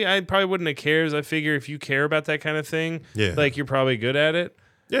 normally I probably wouldn't have cared. I figure if you care about that kind of thing, like you're probably good at it.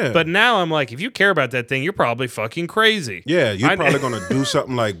 Yeah. But now I'm like, if you care about that thing, you're probably fucking crazy. Yeah, you're probably gonna do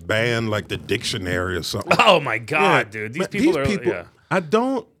something like ban like the dictionary or something. Oh my God, dude! These people are. Yeah. I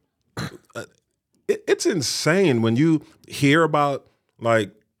don't. It's insane when you hear about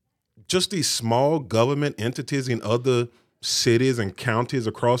like just these small government entities in other cities and counties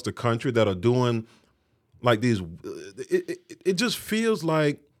across the country that are doing like these. It just feels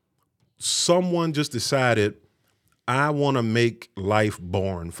like someone just decided, I want to make life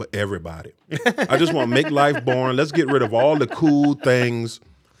boring for everybody. I just want to make life boring. Let's get rid of all the cool things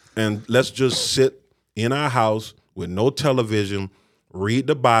and let's just sit in our house with no television, read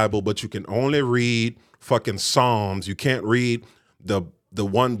the Bible, but you can only read fucking Psalms. You can't read the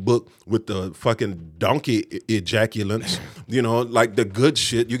one book with the fucking donkey ejaculants, like the good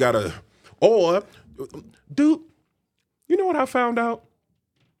shit. You gotta, or, dude, you know what I found out?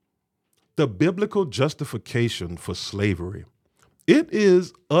 The biblical justification for slavery. It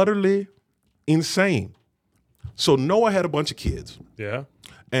is utterly insane. So Noah had a bunch of kids. Yeah.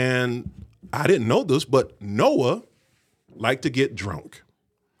 And I didn't know this, but Noah liked to get drunk.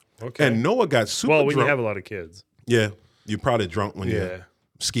 Okay. And Noah got super drunk. Well, when you have a lot of kids. Yeah. You're probably drunk when you're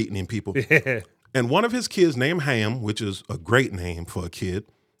skeeting in people. Yeah. And one of his kids named Ham, which is a great name for a kid.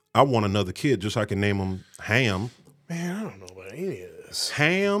 I want another kid just so I can name him Ham. Man, I don't know about any of this.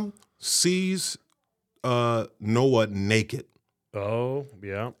 Ham sees Noah naked. Oh,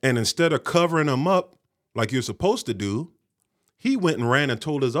 yeah. And instead of covering him up like you're supposed to do, he went and ran and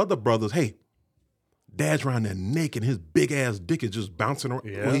told his other brothers, hey, Dad's around there naked. His big ass dick is just bouncing around.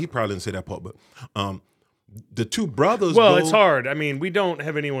 Yeah. Well, he probably didn't say that part, but the two brothers. Well, it's hard. I mean, we don't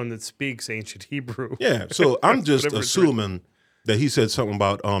have anyone that speaks ancient Hebrew. Yeah, so I'm just Whatever it's assuming that he said something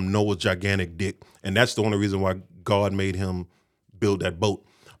about Noah's gigantic dick, and that's the only reason why God made him build that boat.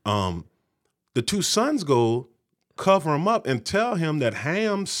 The two sons go cover him up and tell him that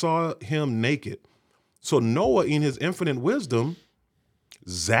Ham saw him naked. So Noah, in his infinite wisdom,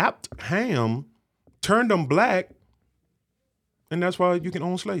 zapped Ham, turned him black, and that's why you can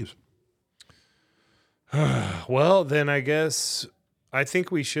own slaves. Well, then I guess I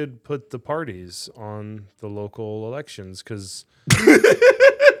think we should put the parties on the local elections because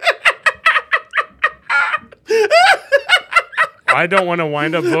I don't want to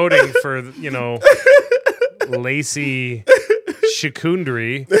wind up voting for, Lacey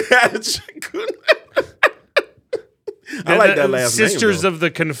Shakundry. I like that last name. Sisters of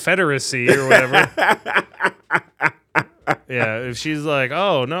the Confederacy or whatever. Yeah, if she's like,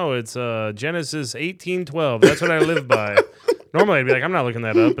 oh, no, it's Genesis 18:12. That's what I live by. Normally, I'd be like, I'm not looking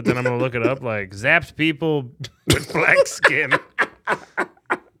that up, but then I'm going to look it up, like, zapped people with black skin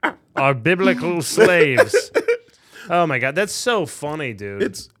are biblical slaves. Oh, my God. That's so funny, dude.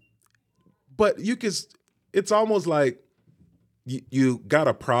 It's almost like you got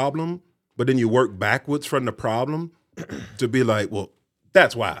a problem, but then you work backwards from the problem to be like, well,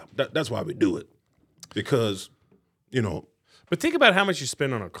 that's why. That's why we do it. Because, But think about how much you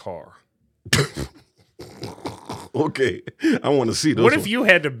spend on a car. Okay, I want to see those. What if you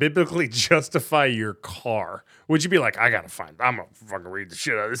had to biblically justify your car? Would you be like, I'm going to fucking read the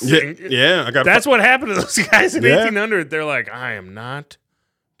shit out of this thing? Yeah, That's what happened to those guys in 1800. They're like, I am not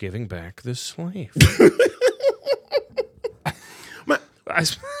giving back this slave.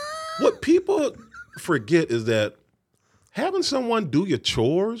 What people forget is that having someone do your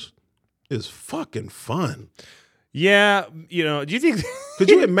chores is fucking fun. Yeah, do you think... Could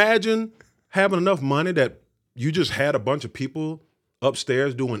you imagine having enough money that you just had a bunch of people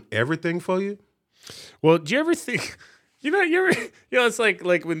upstairs doing everything for you? Well, do you ever think, it's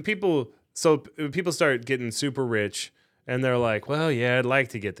like when people start getting super rich and they're like, well, yeah, I'd like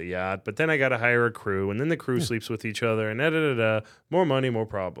to get the yacht, but then I got to hire a crew and then the crew sleeps with each other and more money, more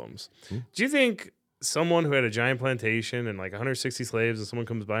problems. Do you think someone who had a giant plantation and like 160 slaves and someone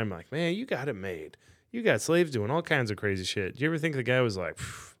comes by and like, man, you got it made. You got slaves doing all kinds of crazy shit. Do you ever think the guy was like,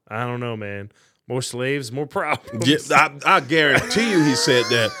 I don't know, man. More slaves, more problems. Yeah, I guarantee you he said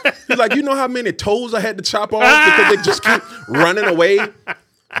that. He's like, you know how many toes I had to chop off because they just keep running away?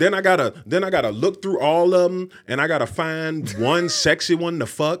 Then I gotta look through all of them, and I gotta find one sexy one to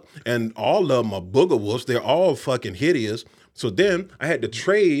fuck, and all of them are booger wolves. They're all fucking hideous. So then I had to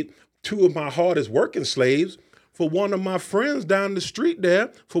trade two of my hardest working slaves for one of my friends down the street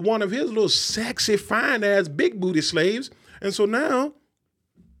there for one of his little sexy, fine ass big booty slaves. And so now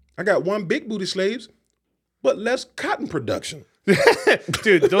I got one big booty slaves, but less cotton production.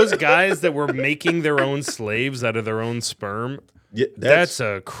 Dude, those guys that were making their own slaves out of their own sperm, yeah, that's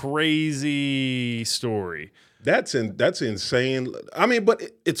a crazy story. That's insane. I mean, but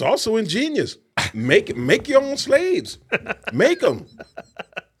it's also ingenious. Make your own slaves. Make them.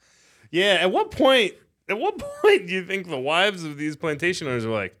 Yeah, at what point do you think the wives of these plantation owners are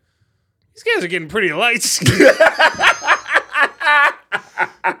like, these guys are getting pretty light skinned?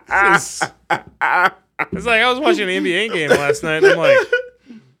 It's like I was watching an NBA game last night and I'm like,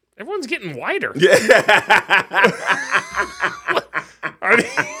 everyone's getting whiter. Yeah. Are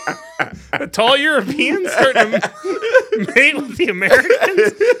the tall Europeans starting to mate with the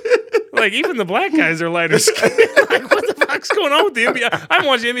Americans? Like even the black guys are lighter skinned. Like what the fuck's going on with the NBA? I haven't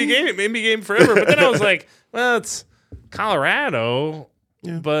watched the NBA game forever, but then I was like, well, it's Colorado.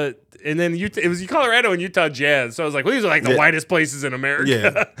 But and then it was Colorado and Utah Jazz. So I was like, well, these are like the whitest places in America.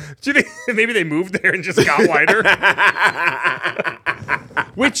 Yeah. Do you think maybe they moved there and just got whiter?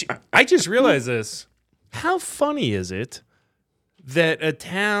 Which I just realized this. How funny is it that a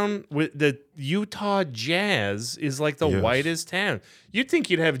town with the Utah Jazz is like the whitest town? You'd think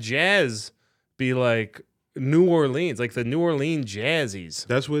you'd have Jazz be like New Orleans, like the New Orleans Jazzies.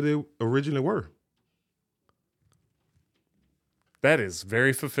 That's where they originally were. That is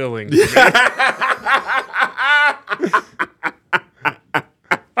very fulfilling. I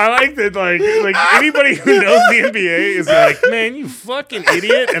like that, like anybody who knows the NBA is like, man, you fucking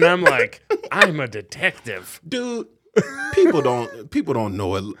idiot. And I'm like, I'm a detective. Dude, people don't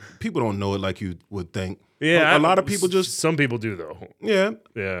know it. People don't know it like you would think. Yeah. A lot of people just. Some people do, though. Yeah.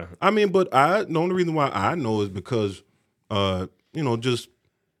 Yeah. I mean, but the only reason why I know is because, just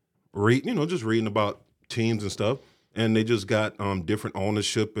reading about teams and stuff. And they just got different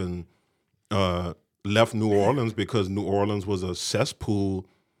ownership and left New Orleans because New Orleans was a cesspool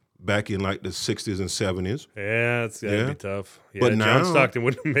back in like the 60s and 70s. Yeah, that'd be tough. Yeah, But John now, Stockton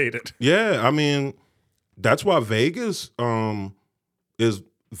wouldn't have made it. Yeah, I mean, that's why Vegas is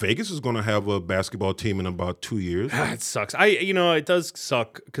going to have a basketball team in about 2 years. It sucks. It does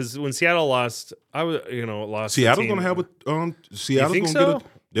suck because when Seattle lost, lost. Seattle's going to have Seattle's going to so? get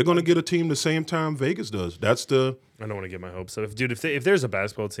they're going to get a team the same time Vegas does. That's the. I don't want to get my hopes up. If there's a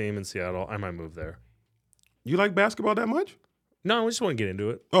basketball team in Seattle, I might move there. You like basketball that much? No, I just want to get into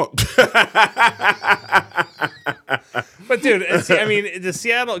it. Oh. But dude, the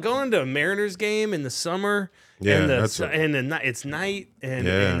Seattle going to a Mariners game in the summer. Yeah, and it's night and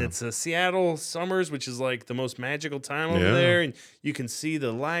it's a Seattle summers, which is like the most magical time over there, and you can see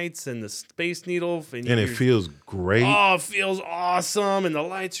the lights and the Space Needle, and it feels great. Oh, it feels awesome, and the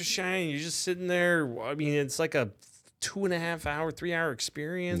lights are shining. You're just sitting there. I mean, it's like a 2.5 hour, 3 hour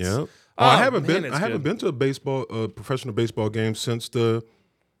experience. Yeah. I haven't been to a professional baseball game since the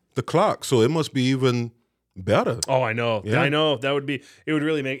clock, so it must be even better. Oh, I know. Yeah. I know. It would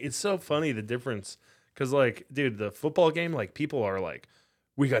really make it's so funny the difference. Because, like, dude, the football game, like, people are like,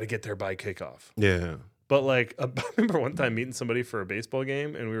 we got to get there by kickoff. Yeah. But, like, I remember one time meeting somebody for a baseball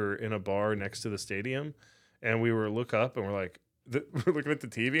game, and we were in a bar next to the stadium, and we look up, and we're like, we're looking at the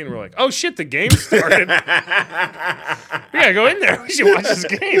TV, and we're like, oh, shit, the game started. We got to go in there. We should watch this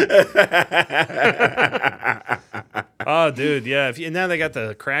game. Oh, dude, yeah. And now they got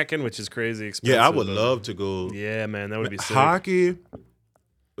the Kraken, which is crazy expensive. Yeah, I would love to go. Yeah, man, that would be sick. Hockey,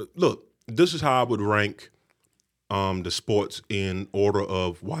 look. This is how I would rank the sports in order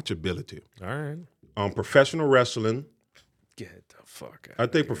of watchability. All right. Professional wrestling. Get the fuck out. I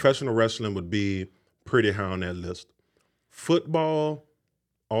think professional wrestling would be pretty high on that list. Football,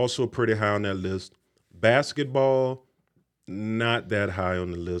 also pretty high on that list. Basketball, not that high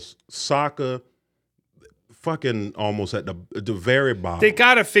on the list. Soccer, fucking almost at the very bottom. They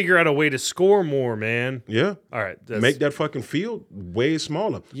got to figure out a way to score more, man. Yeah. All right. Make that fucking field way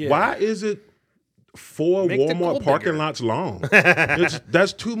smaller. Yeah. Why is it 4 Walmart parking lots long?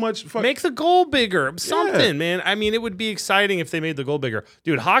 That's too much. Make the goal bigger. Something, man. I mean, it would be exciting if they made the goal bigger.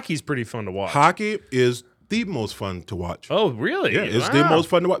 Dude, hockey's pretty fun to watch. Hockey is the most fun to watch. Oh, really? Yeah, it's the most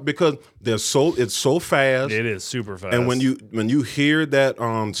fun to watch because it's so fast. It is super fast. And when you hear that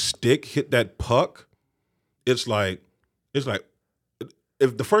stick hit that puck, it's like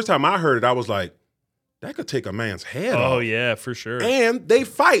if the first time I heard it, I was like, that could take a man's head off. Oh, yeah, for sure. And they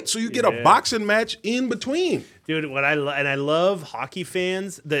fight, so you get a boxing match in between. Dude, I love hockey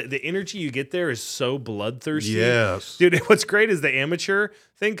fans. The energy you get there is so bloodthirsty. Yes. Dude, what's great is the amateur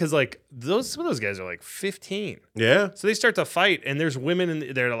thing, because like some of those guys are like 15. Yeah. So they start to fight, and there's women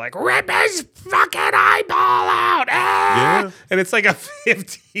in there like, rip his fucking eyeball out. Ah! Yeah. And it's like a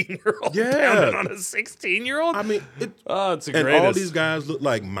 15-year-old pounding on a 16-year-old. I mean, it's the and greatest. all these guys look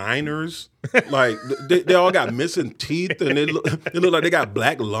like miners. Like they all got missing teeth, and they look like they got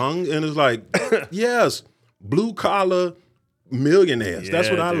black lung, and it's like, yes, blue collar millionaires. That's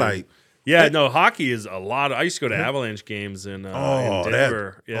what I like. Yeah, no, hockey is a lot. I used to go to Avalanche games in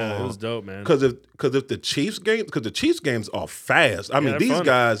Denver. It was dope, man. Because if the Chiefs games are fast. I mean, these fun.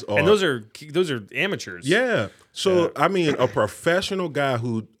 guys are, and those are amateurs. Yeah. So I mean, a professional guy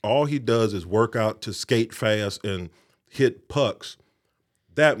who all he does is work out to skate fast and hit pucks.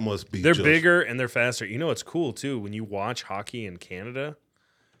 That must be. They're bigger and they're faster. You know what's cool too? When you watch hockey in Canada,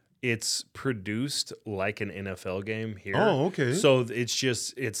 it's produced like an NFL game here. Oh, okay. So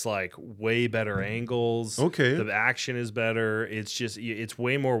it's like way better angles. Okay. The action is better. It's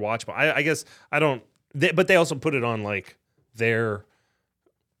way more watchable. I guess I don't. But they also put it on like their,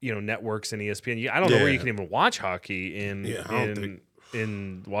 networks and ESPN. I don't know where you can even watch hockey in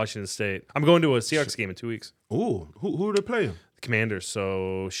in Washington State. I'm going to a Seahawks game in 2 weeks. Ooh, who are they playing? The Commanders,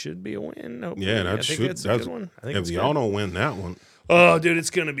 so should be a win. Hopefully. Yeah, I that think should. that's a That's good one. I think if it's y'all good. don't win that one. Oh, dude, it's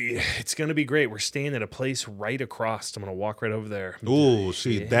gonna be great. We're staying at a place right across. I'm gonna walk right over there. Ooh,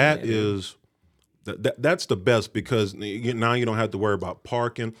 see, Yeah, that dude. is that's the best because now you don't have to worry about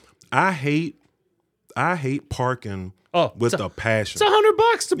parking. I hate parking with a passion. It's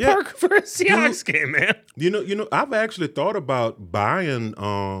 $100 to Yeah. park for a Seahawks game, man. You know, I've actually thought about buying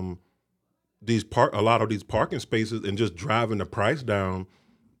a lot of these parking spaces and just driving the price down,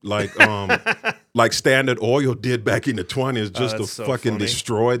 like like Standard Oil did back in the 20s, just to that's so fucking funny.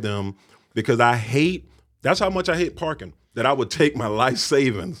 destroy them. Because that's how much I hate parking. That I would take my life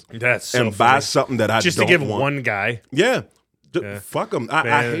savings That's so and buy funny. something that I Just don't to give want. one guy. Yeah, Yeah. fuck them. I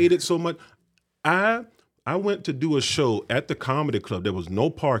Man. hate it so much. I went to do a show at the comedy club. There was no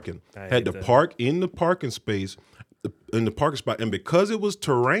parking. I Had hate to that. park in the parking space, in the parking spot, and because it was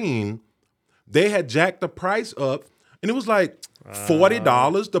terrain, they had jacked the price up, and it was like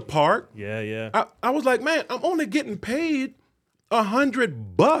 $40 to park. Yeah. I was like, man, I'm only getting paid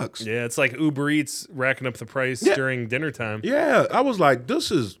 $100. Yeah, it's like Uber Eats racking up the price Yeah. during dinner time. Yeah, I was like,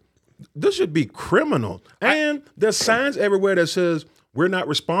 this should be criminal. And there's signs everywhere that says we're not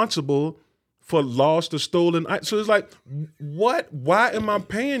responsible for lost or stolen. So it's like, what? Why am I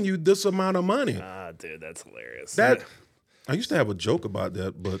paying you this amount of money? Ah, dude, that's hilarious. I used to have a joke about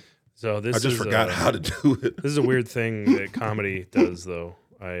that, but So this I just is forgot how to do it. This is a weird thing that comedy does, though.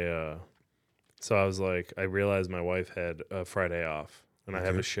 So I was like, I realized my wife had a Friday off, and I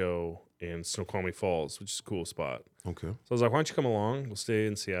have a show in Snoqualmie Falls, which is a cool spot. Okay. So I was like, why don't you come along? We'll stay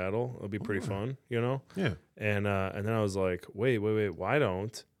in Seattle. It'll be pretty fun, you know? Yeah. And then I was like, wait, why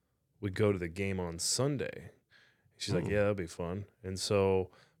don't we go to the game on Sunday? She's like, yeah, that'll be fun. And so,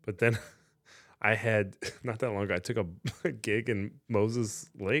 but then I had, not that long ago, I took a gig in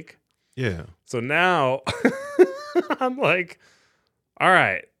Moses Lake. Yeah. So now I'm like, all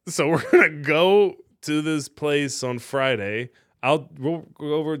right, so we're gonna go to this place on Friday. We'll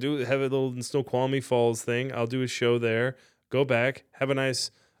go over, have a little Snoqualmie Falls thing. I'll do a show there. Go back, have a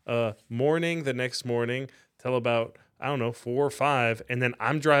nice morning the next morning till about, I don't know, 4 or 5, and then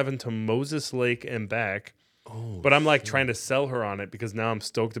I'm driving to Moses Lake and back. Oh, But I'm like trying to sell her on it because now I'm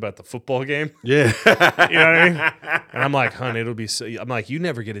stoked about the football game. yeah. You know what I mean? And I'm like, honey, it'll be so. I'm like, you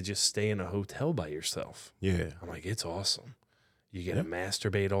never get to just stay in a hotel by yourself. Yeah. I'm like, it's awesome. You get to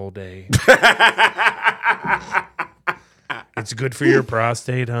masturbate all day. It's good for your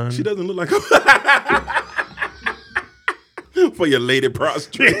prostate, hon. She doesn't look like for your lady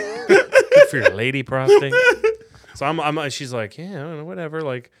prostrate. Good for your lady prostate. So she's like, yeah, I don't know, whatever.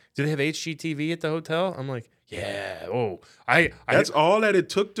 Like, do they have HGTV at the hotel? I'm like, yeah. Oh, That's all that it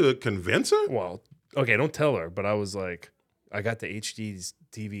took to convince her? well, okay, don't tell her. But I was like, I got the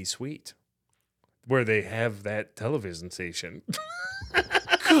HGTV suite where they have that television station.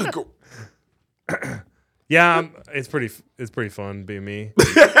 Good go- Yeah, it's pretty fun being me.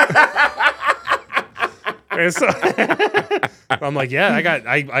 And so I'm like, yeah,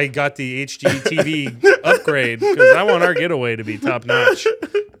 I got the HGTV upgrade because I want our getaway to be top notch.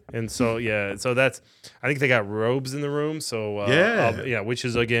 And so yeah, so that's, I think they got robes in the room. So which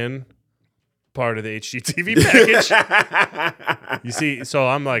is again part of the HGTV package. You see, so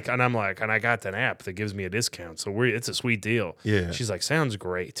I'm like, and I got an app that gives me a discount. So it's a sweet deal. Yeah. She's like, sounds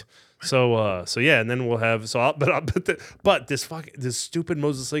great. So yeah, and then we'll have but this stupid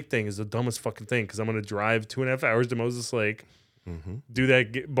Moses Lake thing is the dumbest fucking thing because I'm gonna drive 2.5 hours to Moses Lake, do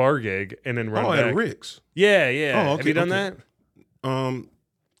that bar gig, and then run back. at Rick's. Yeah. Oh, okay, Have you done okay. that?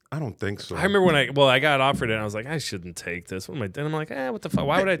 I don't think so. I remember when I got offered it, and I was like, I shouldn't take this. What am I doing? I'm like, what the fuck?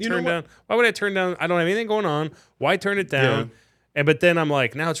 Why would I You know turn what? down? Why would I turn down? I don't have anything going on. Why turn it down? But then I'm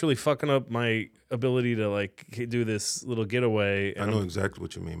like, now it's really fucking up my ability to like do this little getaway. I And know exactly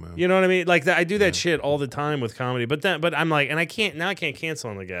what you mean, man. you know what I mean? Like I do that shit all the time with comedy. But I'm like, and I can't cancel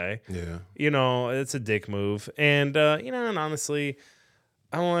on the guy. Yeah. You know, it's a dick move. And and honestly,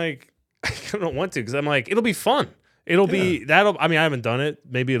 I'm like, I don't want to because I'm like, it'll be fun. It'll be I haven't done it.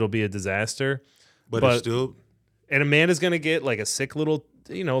 Maybe it'll be a disaster. But it's still And Amanda's gonna get like a sick little,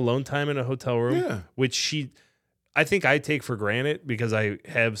 alone time in a hotel room, which I think I take for granted because I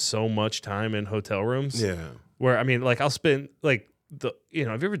have so much time in hotel rooms. Yeah. Where I'll spend like have you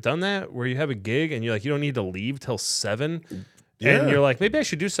ever done that where you have a gig and you're like, you don't need to leave till 7, and you're like, maybe I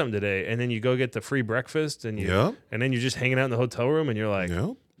should do something today, and then you go get the free breakfast and and then you're just hanging out in the hotel room and you're like,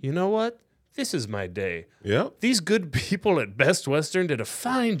 you know what? This is my day. Yep. These good people at Best Western did a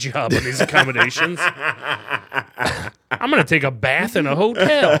fine job on these accommodations. I'm going to take a bath in a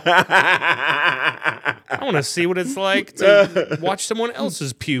hotel. I want to see what it's like to watch someone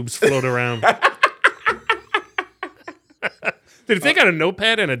else's pubes float around. Dude, if they got a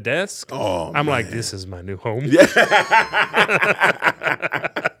notepad and a desk, I'm like, this is my new home.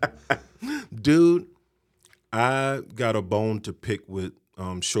 Dude, I got a bone to pick with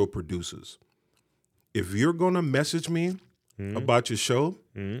show producers. If you're going to message me about your show,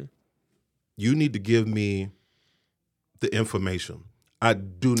 you need to give me the information.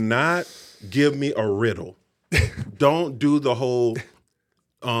 Do not give me a riddle. Don't do the whole,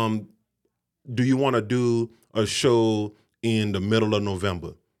 do you want to do a show in the middle of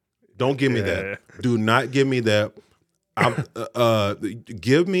November? Don't give me that. Do not give me that.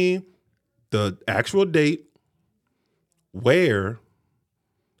 Give me the actual date, where,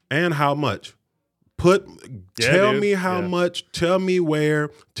 and how much. Tell me how much, tell me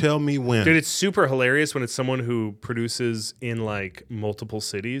where, tell me when. Dude, it's super hilarious when it's someone who produces in like multiple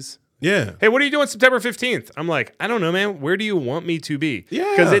cities. Yeah. Hey, what are you doing September 15th? I'm like, I don't know, man. Where do you want me to be?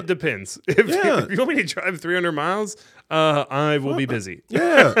 Yeah. Because it depends. If you want me to drive 300 miles, I will be busy.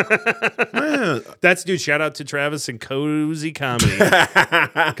 Yeah. Man. That's, dude, shout out to Travis and Cozy Comedy.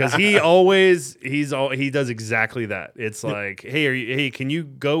 Because he does exactly that. It's like, hey, can you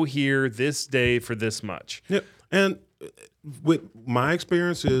go here this day for this much? Yeah. And with my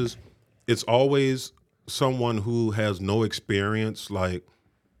experience is, it's always someone who has no experience, like,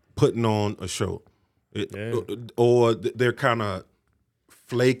 putting on a show, or they're kind of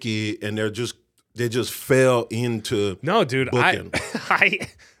flaky and they just fell into no, dude. booking.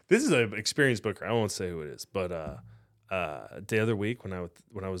 This is an experienced booker. I won't say who it is, but the other week when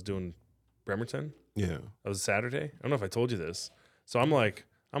I was doing Bremerton, Yeah, it was Saturday. I don't know if I told you this. So I'm like,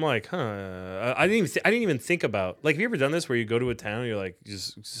 huh? I didn't even think about, like, have you ever done this where you go to a town and you're like,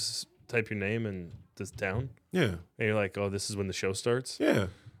 just type your name in this town, yeah, and you're like, oh, this is when the show starts. yeah.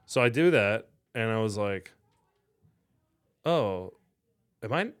 So I do that, and I was like, oh,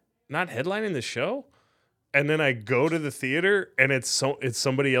 am I not headlining the show? And then I go to the theater, and it's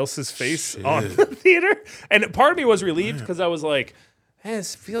somebody else's face on the theater. And part of me was relieved because I was like, it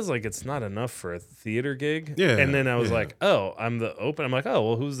feels like it's not enough for a theater gig. Yeah, And then I was like, oh, I'm the open. I'm like, oh,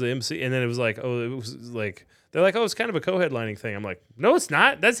 well, who's the MC? And then it was like, they're like, oh, it's kind of a co-headlining thing. I'm like, no, it's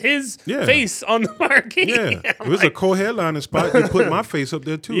not. That's his face on the marquee. Yeah, it was a co-headlining spot. You put my face up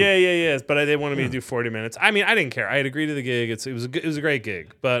there too. Yeah. But they wanted me to do 40 minutes. I mean, I didn't care. I had agreed to the gig. It was a great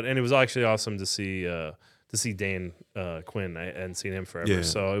gig. And it was actually awesome to see Dane Quinn. I hadn't seen him forever,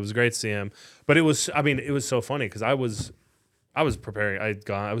 so it was great to see him. But it was so funny because I was preparing.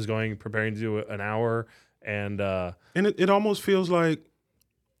 I was preparing to do an hour, and it almost feels like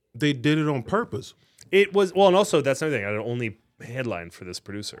they did it on purpose. It was, well, and also that's another thing. I only headlined for this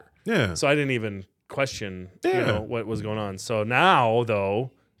producer. Yeah. So I didn't even question, what was going on. So now,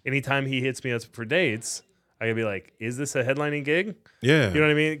 though, anytime he hits me up for dates, I gotta be like, is this a headlining gig? Yeah. You know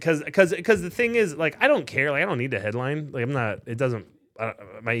what I mean? Because the thing is, like, I don't care. Like, I don't need to headline. Like, I'm not. It doesn't.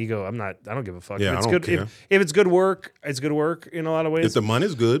 My ego. I'm not. I don't give a fuck. Yeah, if it's I don't good. care. If it's good work, it's good work in a lot of ways. If the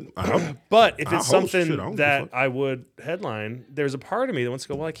money's good, but if it's host, something shit, I don't give a that fuck. I would headline, there's a part of me that wants to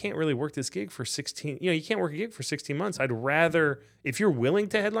go, well, I can't really work this gig for 16. You can't work a gig for 16 months. I'd rather, if you're willing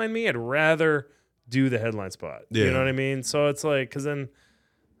to headline me, I'd rather do the headline spot. Yeah. You know what I mean? So it's like, because then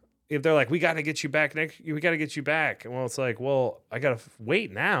if they're like, we got to get you back we got to get you back. And well, it's like, well, I got to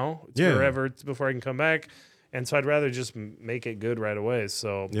wait now. It's forever before I can come back. And so I'd rather just make it good right away.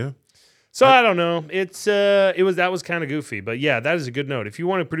 So yeah. So I don't know. That was kind of goofy, but yeah, that is a good note. If you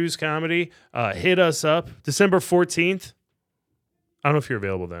want to produce comedy, hit us up. December 14th. I don't know if you're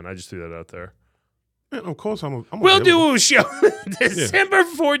available then. I just threw that out there. Man, of course I'm We'll available. do a show December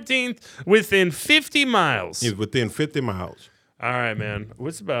 14th within 50 miles. Yeah, within 50 miles. All right, man.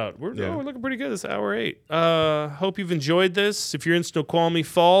 What's about? We're looking pretty good. This hour 8. Hope you've enjoyed this. If you're in Snoqualmie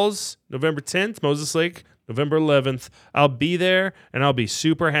Falls, November 10th, Moses Lake, November 11th, I'll be there, and I'll be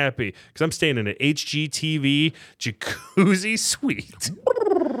super happy because I'm staying in an HGTV jacuzzi suite.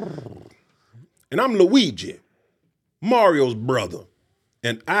 And I'm Luigi, Mario's brother,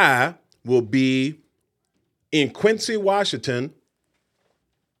 and I will be in Quincy, Washington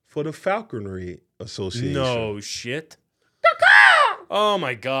for the Falconry Association. No shit. Oh,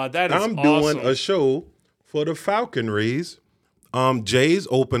 my God. That is I'm awesome. doing a show for the Falconries. Jay's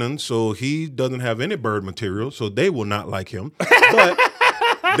opening, so he doesn't have any bird material, so they will not like him. But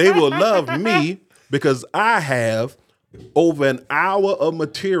they will love me because I have over an hour of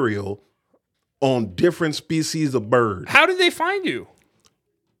material on different species of birds. How did they find you?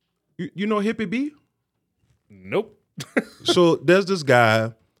 You know Hippie B? Nope. So there's this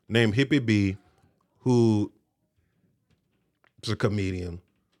guy named Hippie B who is a comedian.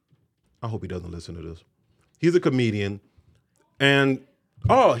 I hope he doesn't listen to this. He's a comedian, and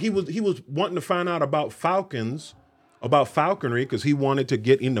he was wanting to find out about falconry because he wanted to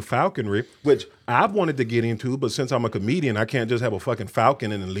get into falconry, which I've wanted to get into, but since I'm a comedian, I can't just have a fucking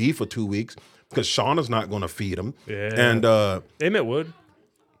falcon and then leave for 2 weeks because Shauna's not going to feed him. Yeah. And Emmett would.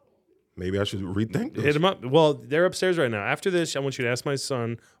 maybe I should rethink this. Hit him up. Well, they're upstairs right now. After this, I want you to ask my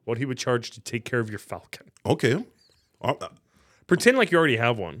son what he would charge to take care of your falcon. Okay. Pretend like you already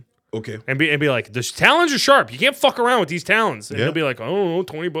have one. Okay. And be like, the talons are sharp. You can't fuck around with these talons. And Yeah. he'll be like, oh,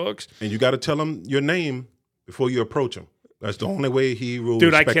 $20. And you got to tell him your name before you approach him. That's the only way he will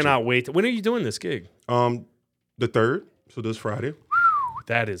Dude, I respect you. cannot wait. When are you doing this gig? The 3rd, so this Friday.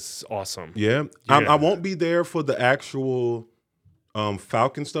 That is awesome. Yeah. Yeah. I won't be there for the actual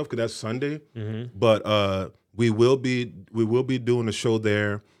Falcon stuff because that's Sunday. Mm-hmm. But we will be doing a show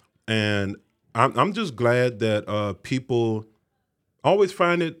there, and I'm just glad that people always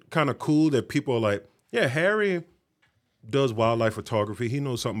find it kind of cool that people are like, yeah, Harry does wildlife photography. He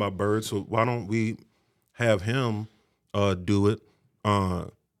knows something about birds, so why don't we have him do it?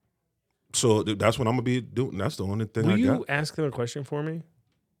 So that's what I'm gonna be doing. That's the only thing Will I you got. ask them a question for me?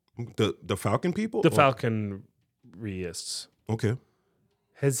 The Falcon people? The Or- falconryists. Okay.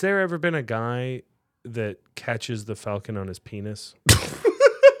 Has there ever been a guy that catches the falcon on his penis?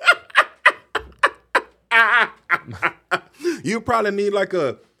 You probably need like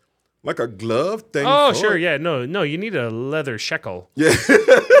a glove thing. Oh, for sure. it. Yeah. No, you need a leather shekel. Yeah.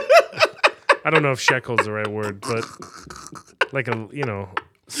 I don't know if shekel is the right word, but like a, Now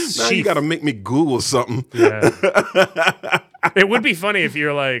sheath. you got to make me Google something. Yeah. It would be funny if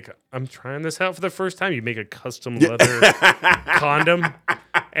you're like, I'm trying this out for the first time. You make a custom leather condom,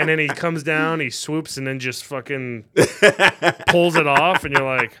 and then he comes down, he swoops, and then just fucking pulls it off, and you're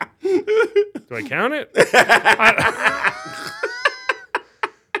like, do I count it?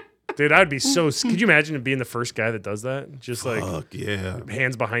 Dude, I'd be so. Could you imagine being the first guy that does that? Just like Fuck yeah.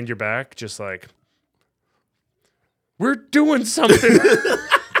 hands behind your back, just like, we're doing something.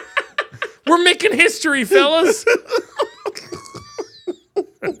 We're making history, fellas.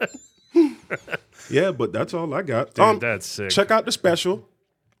 Yeah, but that's all I got. Dude, that's sick. Check out the special.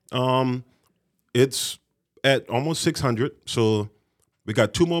 It's at almost 600, so we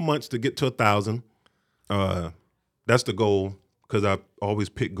got 2 more months to get to 1,000. That's the goal because I always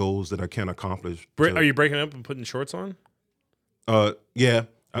pick goals that I can't accomplish. Are you breaking up and putting shorts on? Yeah.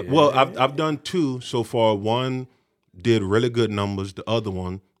 Well, I've done 2 so far. One did really good numbers. The other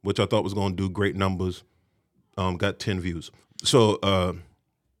one, which I thought was going to do great numbers, got 10 views. So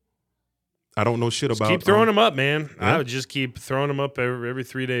I don't know shit about. Keep throwing them up, man. Yeah. I would just keep throwing them up every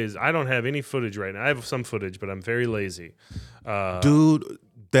 3 days. I don't have any footage right now. I have some footage, but I'm very lazy. Dude,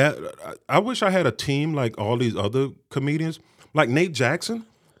 I wish I had a team like all these other comedians, like Nate Jackson.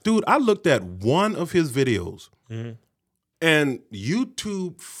 Dude, I looked at one of his videos, and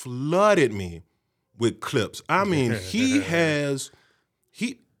YouTube flooded me with clips. I mean, he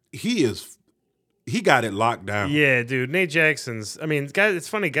got it locked down. Yeah, dude. Nate Jackson's. I mean, guys. It's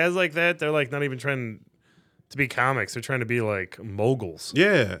funny. Guys like that, they're like not even trying to be comics. They're trying to be like moguls.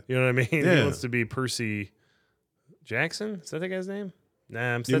 Yeah. You know what I mean? Yeah. He wants to be Percy Jackson. Is that the guy's name?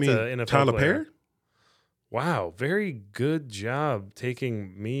 Nah, You that's mean a NFL Tyler player. Perry? Wow, very good job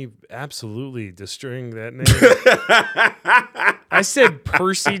taking me absolutely destroying that name. I said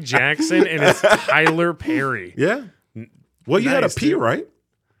Percy Jackson and it's Tyler Perry. Yeah. Well, you had a Nice, P, dude. right?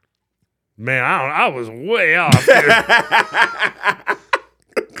 Man, I was way off, dude.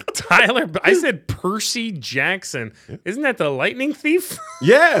 Tyler, I said Percy Jackson. Isn't that the lightning thief?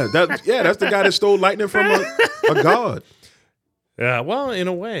 Yeah, that's the guy that stole lightning from a god. Yeah, well, in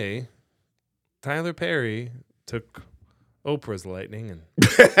a way, Tyler Perry took Oprah's lightning and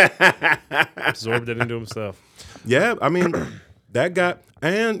absorbed it into himself. Yeah, I mean, that guy,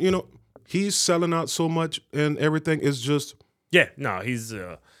 and he's selling out so much and everything is just. Yeah, no, he's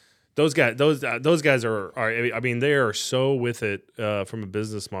those guys. Those guys are. I mean, they are so with it from a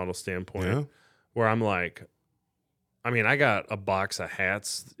business model standpoint. Yeah. Where I'm like, I mean, I got a box of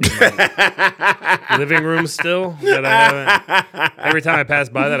hats in my living room still that I haven't. Every time I pass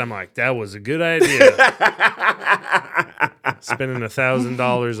by that, I'm like, that was a good idea. Spending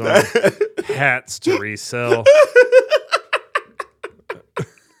 $1,000 on hats to resell.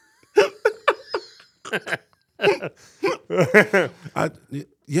 I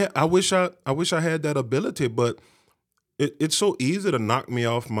wish I had that ability, but it's so easy to knock me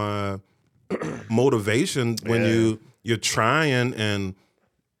off my motivation when you're trying and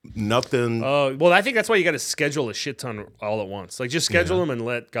nothing. Well, I think that's why you got to schedule a shit ton all at once. Like, just schedule them and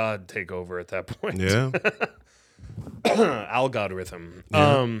let God take over at that point. Yeah. Algorithm.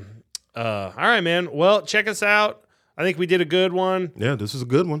 All right, man. Well, check us out. I think we did a good one. Yeah, this is a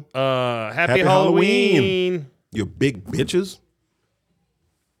good one. Happy Halloween. You big bitches.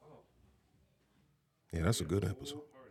 Yeah, that's a good episode.